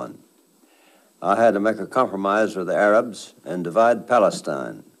easy one. I had to make a compromise with the Arabs and divide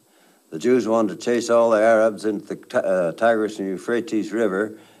Palestine. The Jews wanted to chase all the Arabs into the Tigris and Euphrates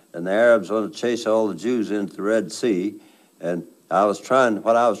River, and the Arabs wanted to chase all the Jews into the Red Sea. And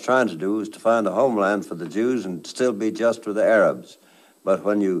what I was trying to do was to find a homeland for the Jews and still be just with the Arabs. But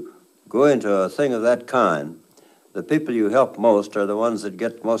when you go into a thing of that kind, the people you help most are the ones that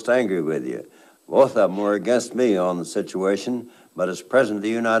get most angry with you. Both of them were against me on the situation, but as President of the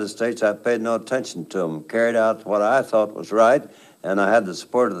United States, I paid no attention to them, carried out what I thought was right, and I had the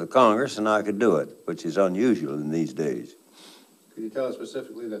support of the Congress, and I could do it, which is unusual in these days. Could you tell us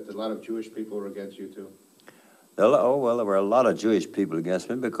specifically that a lot of Jewish people were against you too? Oh, well, there were a lot of Jewish people against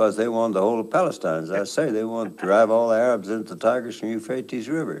me because they wanted the whole of Palestine. As I say, they wanted to drive all the Arabs into the Tigris and Euphrates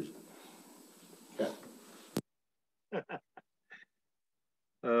rivers. Yeah.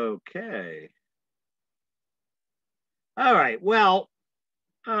 Okay. All right. Well,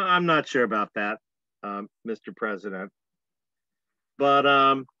 I'm not sure about that, Mr. President. But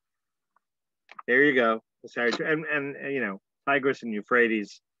there you go. Sorry. And you know, Tigris and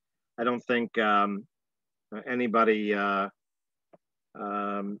Euphrates, I don't think anybody part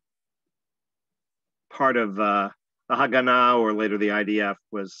of the Haganah or later the IDF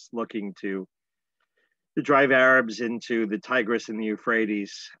was looking to drive Arabs into the Tigris and the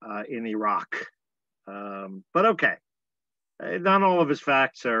Euphrates in Iraq. But okay, not all of his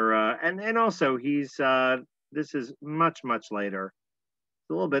facts are, and also he's this is much later,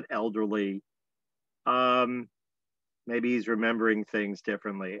 a little bit elderly. Maybe he's remembering things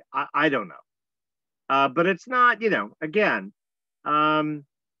differently. I don't know. But it's not, you know, again,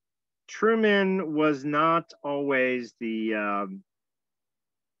 Truman was not always the,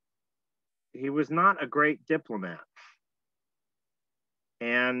 he was not a great diplomat,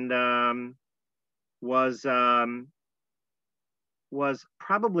 and was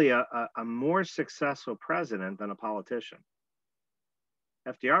probably a more successful president than a politician.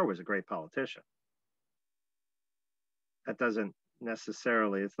 FDR was a great politician. That doesn't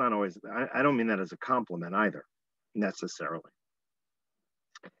necessarily, it's not always, I don't mean that as a compliment either, necessarily.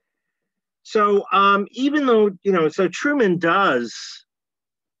 So even though, you know, so Truman does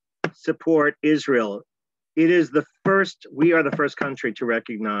support Israel, it is the first, we are the first country to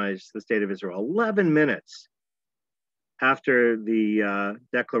recognize the state of Israel. 11 minutes after the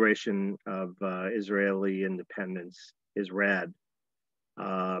Declaration of Israeli Independence is read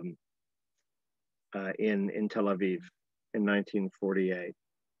in Tel Aviv in 1948.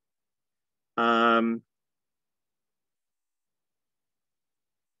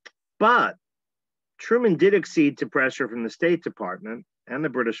 But Truman did accede to pressure from the State Department and the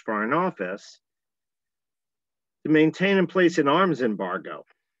British Foreign Office to maintain and place an arms embargo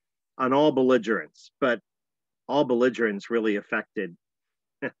on all belligerents. But all belligerents really affected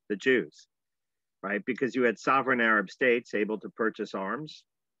the Jews, right? Because you had sovereign Arab states able to purchase arms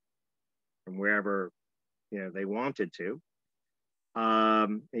from wherever, you know, they wanted to,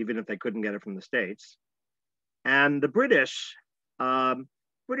 even if they couldn't get it from the States. And the British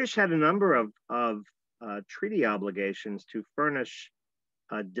had a number of treaty obligations to furnish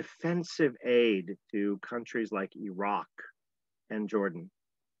defensive aid to countries like Iraq and Jordan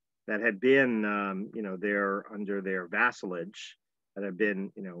that had been, you know, there under their vassalage, that had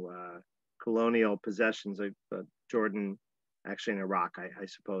been, you know, colonial possessions of Jordan, actually in Iraq, I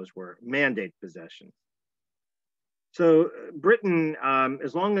suppose, were mandate possessions. So Britain,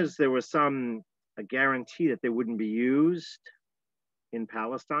 as long as there was a guarantee that they wouldn't be used in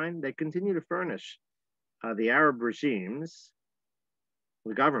Palestine, they continue to furnish the Arab regimes,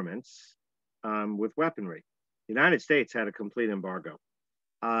 the governments, with weaponry. The United States had a complete embargo.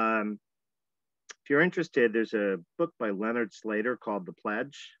 If you're interested, there's a book by Leonard Slater called The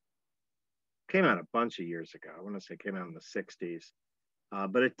Pledge. Came out a bunch of years ago. I want to say it came out in the 60s.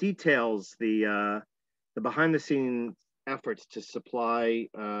 But it details the behind-the-scenes efforts to supply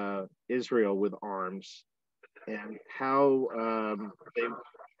Israel with arms and how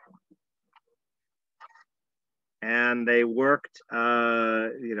they worked,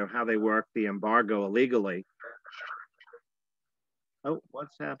 you know, how they worked the embargo illegally. Oh,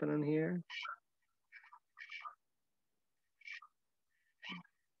 what's happening here?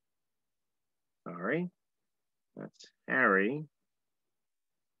 Sorry, that's Harry.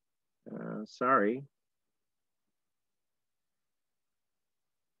 Sorry.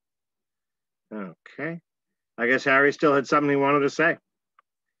 Okay. I guess Harry still had something he wanted to say.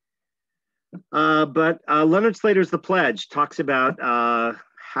 But Leonard Slater's The Pledge talks about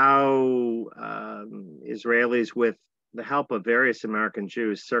how Israelis, with the help of various American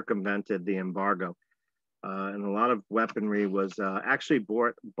Jews, circumvented the embargo. And a lot of weaponry was actually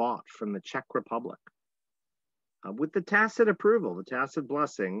bought from the Czech Republic with the tacit approval, the tacit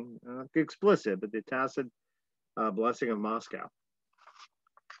blessing, not explicit, but the tacit blessing of Moscow.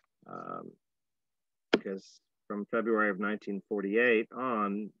 Because from February of 1948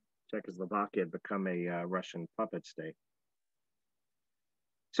 on, Czechoslovakia had become a Russian puppet state.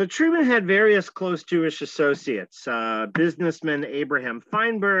 So Truman had various close Jewish associates, businessman Abraham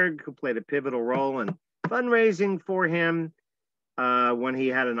Feinberg, who played a pivotal role in fundraising for him when he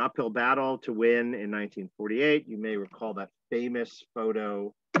had an uphill battle to win in 1948. You may recall that famous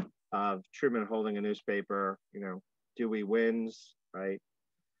photo of Truman holding a newspaper, Dewey wins, right?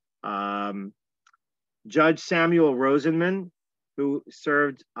 Judge Samuel Rosenman, who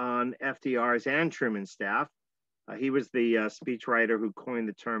served on FDR's and Truman's staff. He was the speechwriter who coined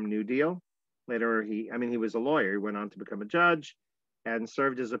the term New Deal. Later, he was a lawyer. He went on to become a judge and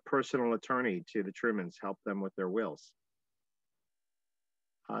served as a personal attorney to the Trumans, helped them with their wills.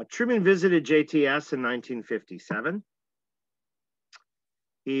 Truman visited JTS in 1957.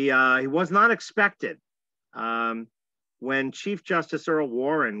 He was not expected. When Chief Justice Earl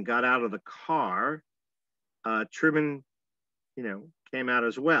Warren got out of the car, Truman, came out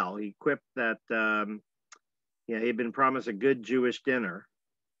as well. He quipped that he had been promised a good Jewish dinner.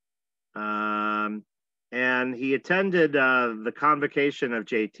 And he attended the convocation of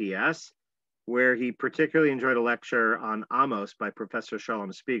JTS, where he particularly enjoyed a lecture on Amos by Professor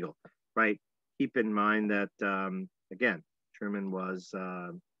Shalom Spiegel, right? Keep in mind that, again, Truman was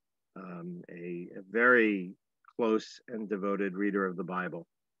a very close and devoted reader of the Bible.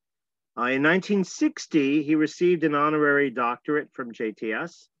 In 1960, he received an honorary doctorate from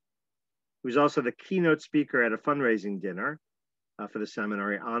JTS. He was also the keynote speaker at a fundraising dinner for the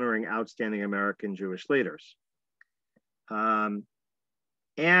seminary honoring outstanding American Jewish leaders. And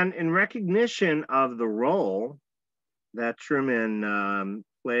in recognition of the role that Truman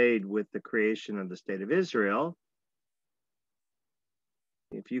played with the creation of the State of Israel,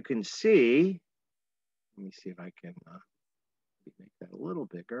 if you can see, let me see if I can make that a little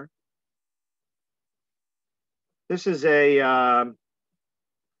bigger. This is it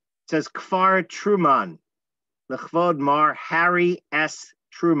says Kfar Truman, L'chvod Mar Harry S.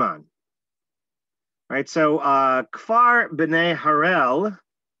 Truman. Right, so Kfar B'nai Harel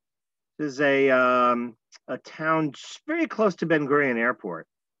is a town very close to Ben Gurion Airport,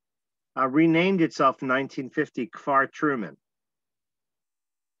 renamed itself in 1950 Kfar Truman.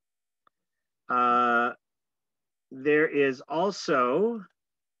 There is also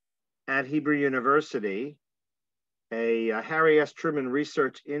at Hebrew University a Harry S. Truman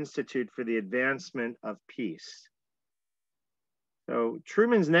Research Institute for the Advancement of Peace. So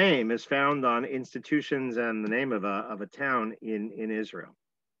Truman's name is found on institutions and the name of a town in Israel.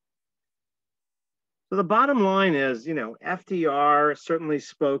 So the bottom line is, FDR certainly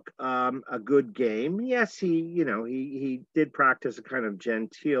spoke a good game. Yes, he did practice a kind of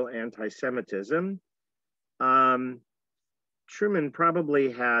genteel anti-Semitism. Truman probably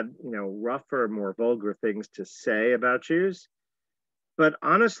had, rougher, more vulgar things to say about Jews. But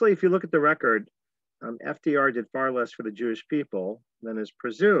honestly, if you look at the record, FDR did far less for the Jewish people than is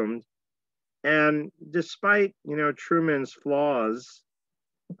presumed. And despite, Truman's flaws,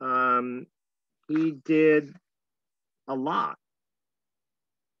 he did a lot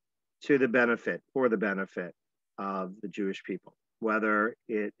for the benefit of the Jewish people, whether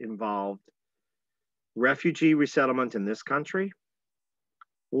it involved refugee resettlement in this country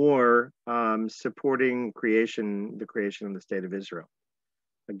or supporting the creation of the State of Israel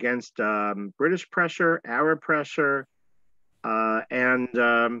against British pressure, Arab pressure, and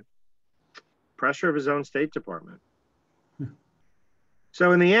pressure of his own State Department.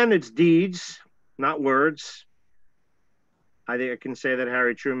 So in the end, it's deeds, not words. I think I can say that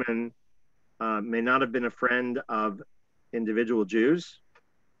Harry Truman may not have been a friend of individual Jews,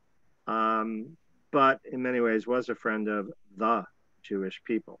 but in many ways was a friend of the Jewish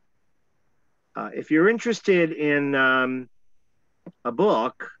people. If you're interested in a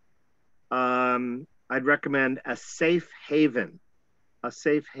book, I'd recommend A Safe Haven,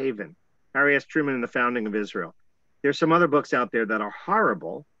 Harry S. Truman and the Founding of Israel. There's some other books out there that are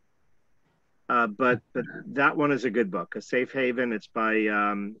horrible, but that one is a good book, A Safe Haven. It's by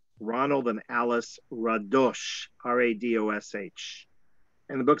Ronald and Alice Radosh, R-A-D-O-S-H.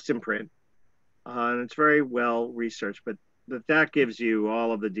 And the book's in print. And it's very well researched, but that gives you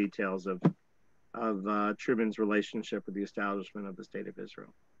all of the details of Truman's relationship with the establishment of the State of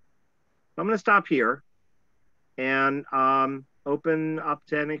Israel. I'm going to stop here and open up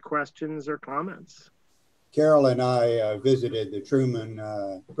to any questions or comments. Carol and I visited the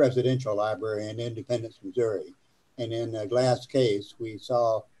Truman Presidential Library in Independence, Missouri. And in a glass case, we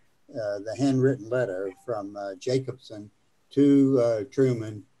saw the handwritten letter from Jacobson to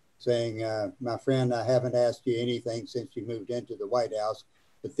Truman saying, my friend, I haven't asked you anything since you moved into the White House,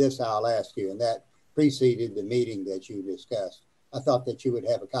 but this I'll ask you. And that preceded the meeting that you discussed. I thought that you would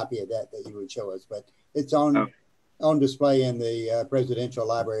have a copy of that you would show us, but it's on display in the Presidential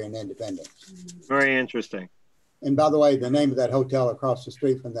Library in Independence. Very interesting. And by the way, the name of that hotel across the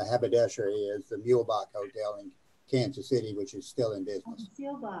street from the haberdashery is the Mulebach Hotel in Kansas City, which is still in business.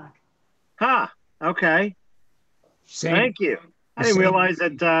 Sealbach. Ha, okay. Same. Thank you. I didn't realize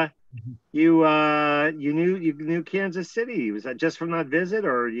that you knew Kansas City. Was that just from that visit,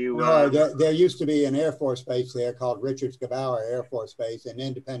 or you? No, there used to be an Air Force base there called Richards Gebaur Air Force Base in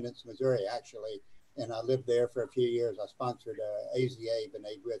Independence, Missouri, actually. And I lived there for a few years. I sponsored AZA,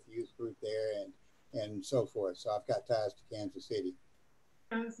 B'nai B'rith youth group there, and so forth. So I've got ties to Kansas City.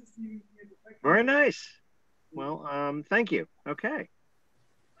 Very nice. Well, thank you. Okay.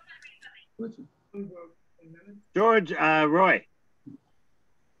 George, Roy.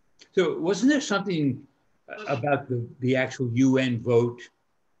 So wasn't there something about the actual UN vote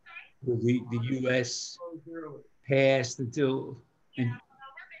where the U.S. passed until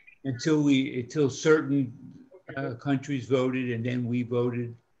certain countries voted and then we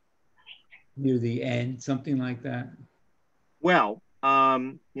voted near the end, something like that? Well,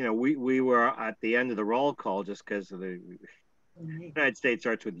 we were at the end of the roll call just because of the United States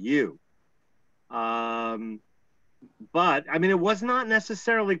starts with U. But I mean, it was not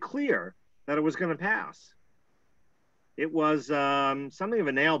necessarily clear that it was going to pass. It was something of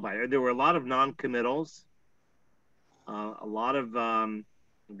a nail biter. There were a lot of non-committals, there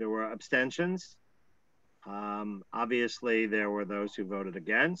were abstentions. Obviously, there were those who voted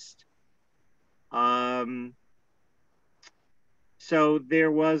against. So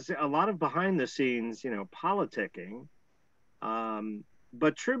there was a lot of behind the scenes, politicking.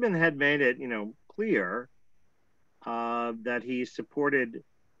 But Truman had made it, clear that he supported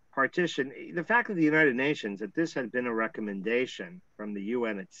partition. The fact of the United Nations that this had been a recommendation from the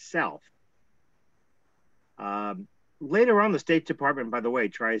UN itself. Later on, the State Department, by the way,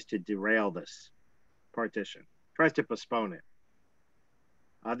 tries to derail this partition, tries to postpone it.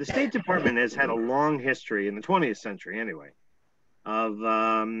 The State Department has had a long history in the 20th century, anyway, of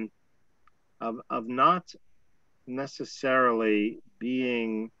not necessarily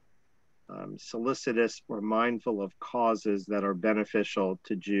being solicitous or mindful of causes that are beneficial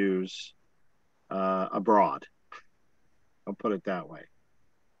to Jews abroad. I'll put it that way.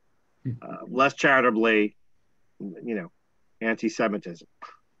 Less charitably, anti-Semitism.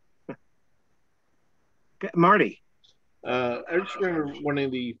 Marty. I just remember one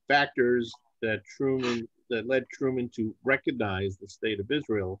of the factors that led Truman to recognize the state of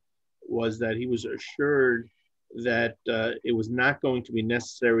Israel was that he was assured that it was not going to be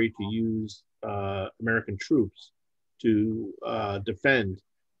necessary to use American troops to defend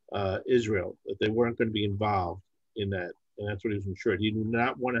Israel, that they weren't going to be involved in that. And that's what he was assured. He did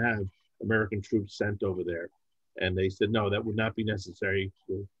not want to have American troops sent over there. And they said, no, that would not be necessary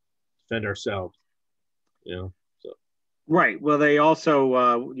to defend ourselves, So. Right. Well, they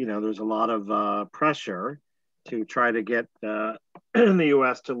also, there's a lot of pressure to try to get the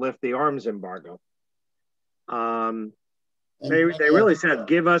U.S. to lift the arms embargo. They really said,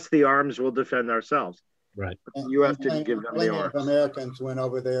 give us the arms, we'll defend ourselves. Right. The U.S. didn't give them the arms. Americans went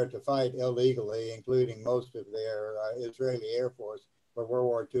over there to fight illegally, including most of their Israeli Air Force for World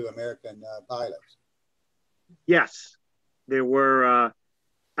War II American pilots. Yes, there were,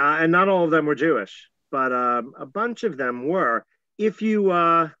 and not all of them were Jewish, but a bunch of them were. If you,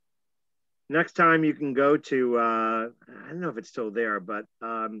 next time you can go to, I don't know if it's still there, but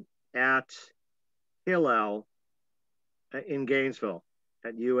at Hillel in Gainesville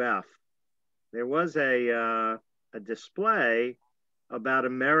at UF, there was a display about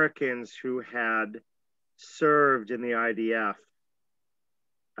Americans who had served in the IDF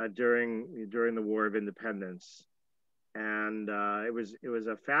during the War of Independence, and it was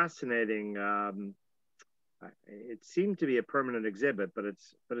a fascinating. It seemed to be a permanent exhibit, but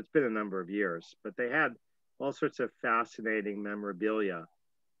it's been a number of years. But they had all sorts of fascinating memorabilia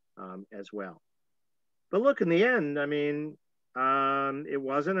as well. But look, in the end, I mean, it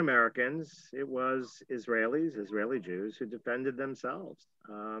wasn't Americans; it was Israeli Jews who defended themselves.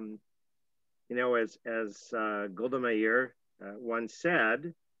 As Golda Meir once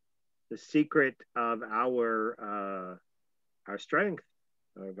said, the secret of our strength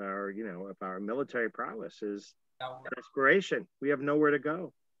of our military prowess is desperation. We have nowhere to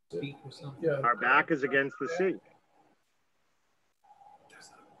go. Our back is against the sea.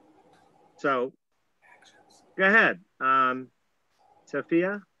 So go ahead,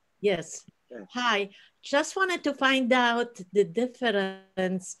 Sophia. Yes. Hi. Just wanted to find out the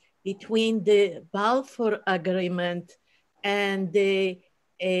difference between the Balfour Agreement and the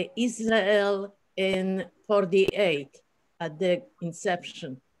Israel in 48 at the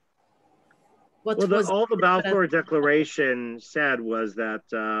inception. All the Balfour Declaration said was that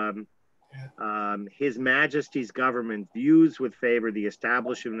His Majesty's government views with favor the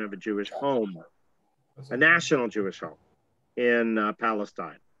establishment of a Jewish home, a national Jewish home in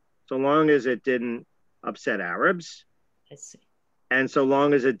Palestine, so long as it didn't upset Arabs. I see. And so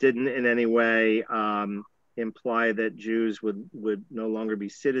long as it didn't in any way imply that Jews would no longer be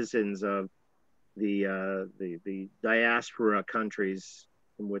citizens of the diaspora countries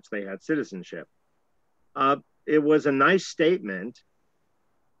in which they had citizenship. It was a nice statement.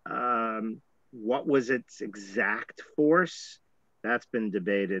 What was its exact force? That's been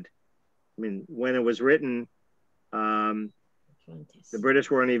debated. I mean, when it was written, the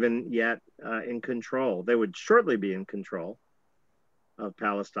British weren't even yet in control. They would shortly be in control of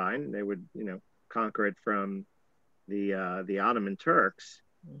Palestine. They would, conquer it from the Ottoman Turks.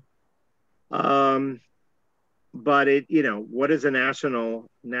 But it, what is a national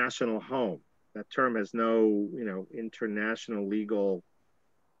home? That term has no, international legal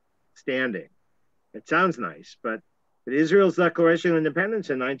standing. It sounds nice, but Israel's Declaration of Independence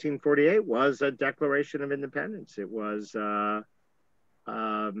in 1948 was a Declaration of Independence. It was,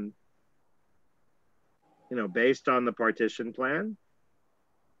 based on the partition plan.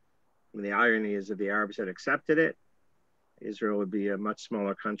 And the irony is that the Arabs had accepted it. Israel would be a much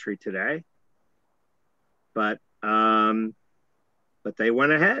smaller country today. But they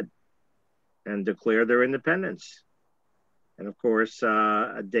went ahead and declared their independence. And of course,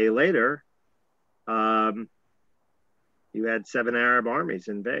 a day later, you had 7 Arab armies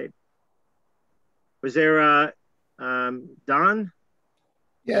invade. Was there Don?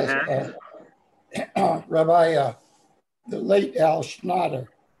 Yes, Rabbi, the late Al Schnatter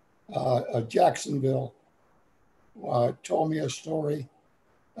of Jacksonville told me a story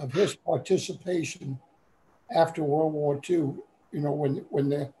of his participation after World War II. When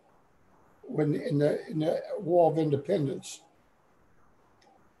in the War of Independence,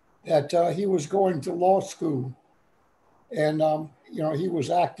 that he was going to law school, and he was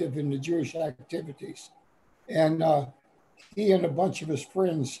active in the Jewish activities, and he and a bunch of his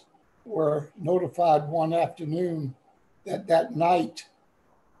friends were notified one afternoon that night,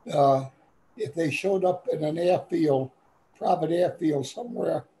 if they showed up in an airfield, private airfield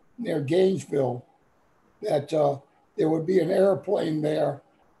somewhere near Gainesville, that there would be an airplane there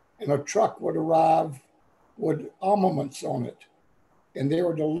and a truck would arrive with armaments on it. And they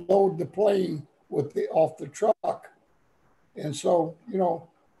were to load the plane off the truck. And so,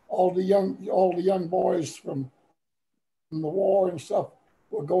 all the young boys from the war and stuff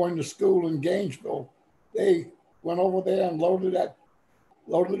were going to school in Gainesville. They went over there and loaded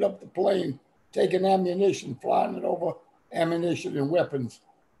up the plane, taking ammunition, flying it over, ammunition and weapons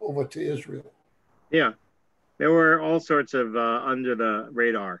over to Israel. Yeah, there were all sorts of under the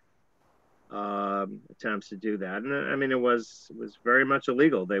radar attempts to do that, and I mean it was very much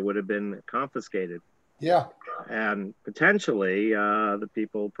illegal. They would have been confiscated. Yeah, and potentially the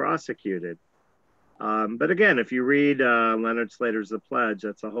people prosecuted. But again, if you read Leonard Slater's The Pledge,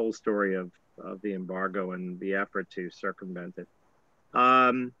 that's a whole story of the embargo and the effort to circumvent it.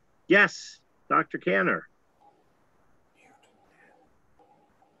 Yes, Dr. Canner.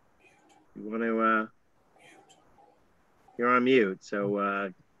 You want to? You're on mute,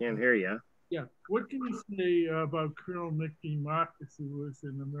 so can't hear you. Yeah. What can you say about Colonel Mickey Marcus, who was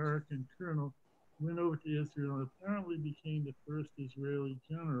an American colonel, went over to Israel and apparently became the first Israeli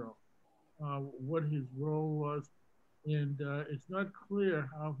general? What his role was, and it's not clear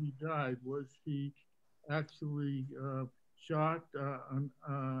how he died. Was he actually shot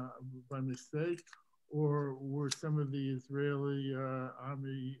by mistake, or were some of the Israeli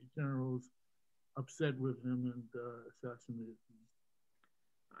army generals upset with him and assassinated him?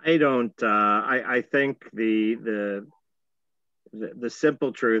 I don't. I think the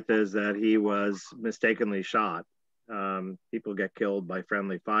simple truth is that he was mistakenly shot. People get killed by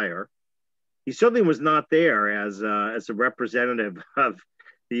friendly fire. He certainly was not there as a representative of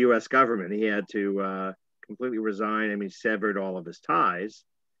the U.S. government. He had to completely resign. I mean, severed all of his ties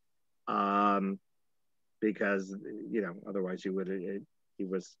because otherwise he would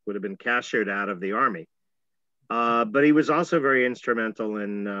have been cashiered out of the army. But he was also very instrumental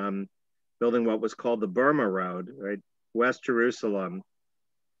in building what was called the Burma Road, right? West Jerusalem.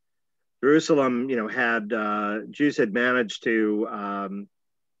 Jerusalem, had Jews had managed to,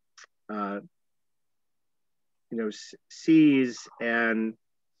 seize and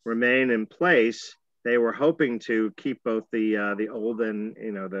remain in place. They were hoping to keep both the old and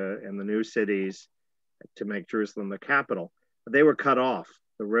the new cities to make Jerusalem the capital. But they were cut off.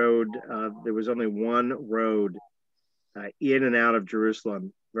 The road, there was only one road in and out of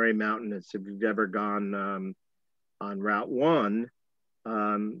Jerusalem, very mountainous. If you've ever gone on Route 1,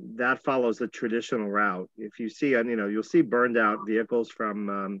 that follows the traditional route. If you see, you'll see burned out vehicles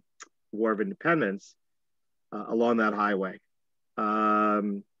from War of Independence along that highway.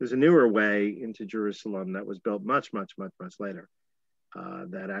 There's a newer way into Jerusalem that was built much later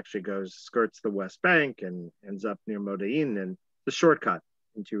that actually skirts the West Bank and ends up near Modi'in, and the shortcut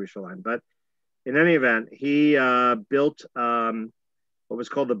into Jerusalem. But in any event, he built what was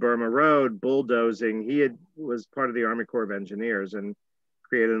called the Burma Road, bulldozing. He was part of the Army Corps of Engineers and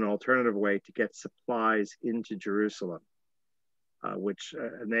created an alternative way to get supplies into Jerusalem, which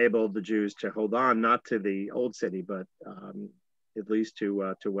enabled the Jews to hold on, not to the old city, but at least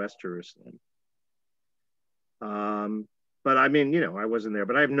to West Jerusalem. But I mean, I wasn't there,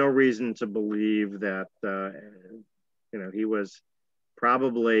 but I have no reason to believe that, he was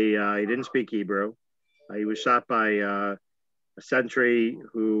probably, he didn't speak Hebrew. He was shot by a sentry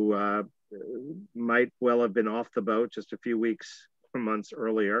who might well have been off the boat just a few weeks or months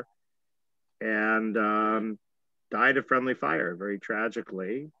earlier, and died of friendly fire, very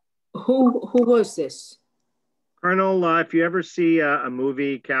tragically. Who was this? Colonel, if you ever see a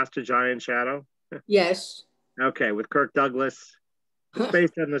movie, Cast a Giant Shadow. Yes. Okay, with Kirk Douglas. It's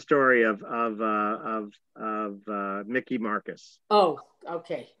based on the story of Mickey Marcus. Oh,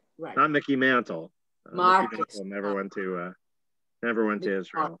 okay, right. Not Mickey Mantle. Marcus. Mickey Mantle never went to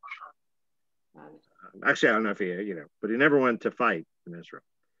Israel. Actually, I don't know if he, but he never went to fight in Israel.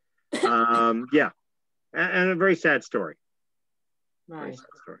 Yeah, and a very sad story. Right. Very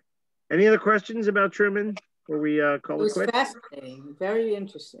sad story. Any other questions about Truman? Before we call it quits? It was fascinating, very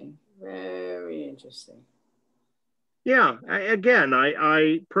interesting, very interesting. Yeah,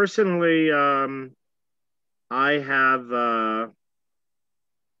 I personally, I have a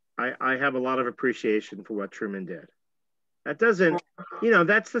lot of appreciation for what Truman did. That doesn't,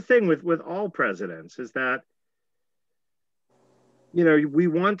 that's the thing with all presidents, is that, we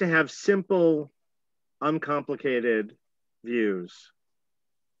want to have simple, uncomplicated views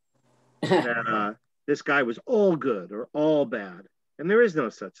that this guy was all good or all bad, and there is no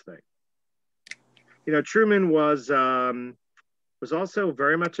such thing. Truman was also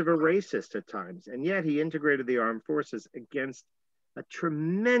very much of a racist at times, and yet he integrated the armed forces against a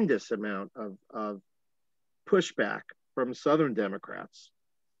tremendous amount of pushback from Southern Democrats.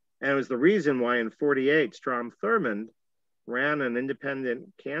 And it was the reason why in '48, Strom Thurmond ran an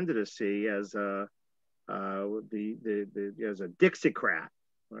independent candidacy as a Dixiecrat,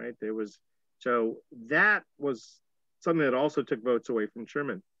 right? So that was something that also took votes away from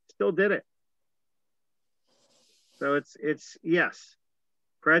Truman. Still did it. So it's yes,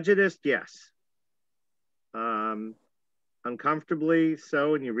 prejudiced, yes. Uncomfortably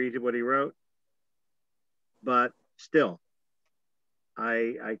so, and you read what he wrote, but still,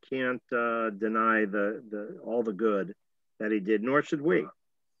 I can't deny all the good that he did, nor should we,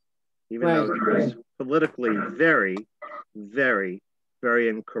 even though he was politically very, very, very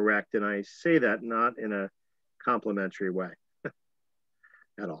incorrect, and I say that not in a complimentary way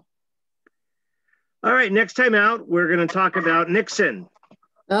at all. All right, next time out, we're going to talk about Nixon.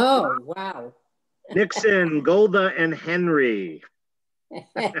 Oh, wow. Nixon, Golda, and Henry.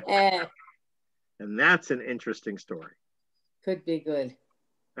 And that's an interesting story. Could be good.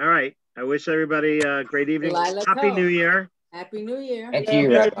 All right. I wish everybody a great evening. Happy New Year. Happy New Year. Thank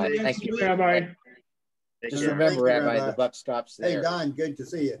you, Rabbi. Thank you, Rabbi. Just remember, Rabbi, the buck stops there. Hey, Don, good to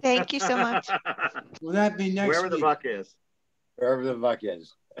see you. Thank you so much. Will that be next Wherever week? the buck is. Wherever the buck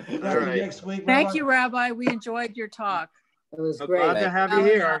is. Will that be next week, Rabbi? Thank you, Rabbi. We enjoyed your talk. It was So great. glad to have you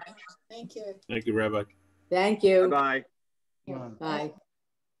here. Thank you. Thank you, Rabbi. Thank you. Bye-bye. Bye.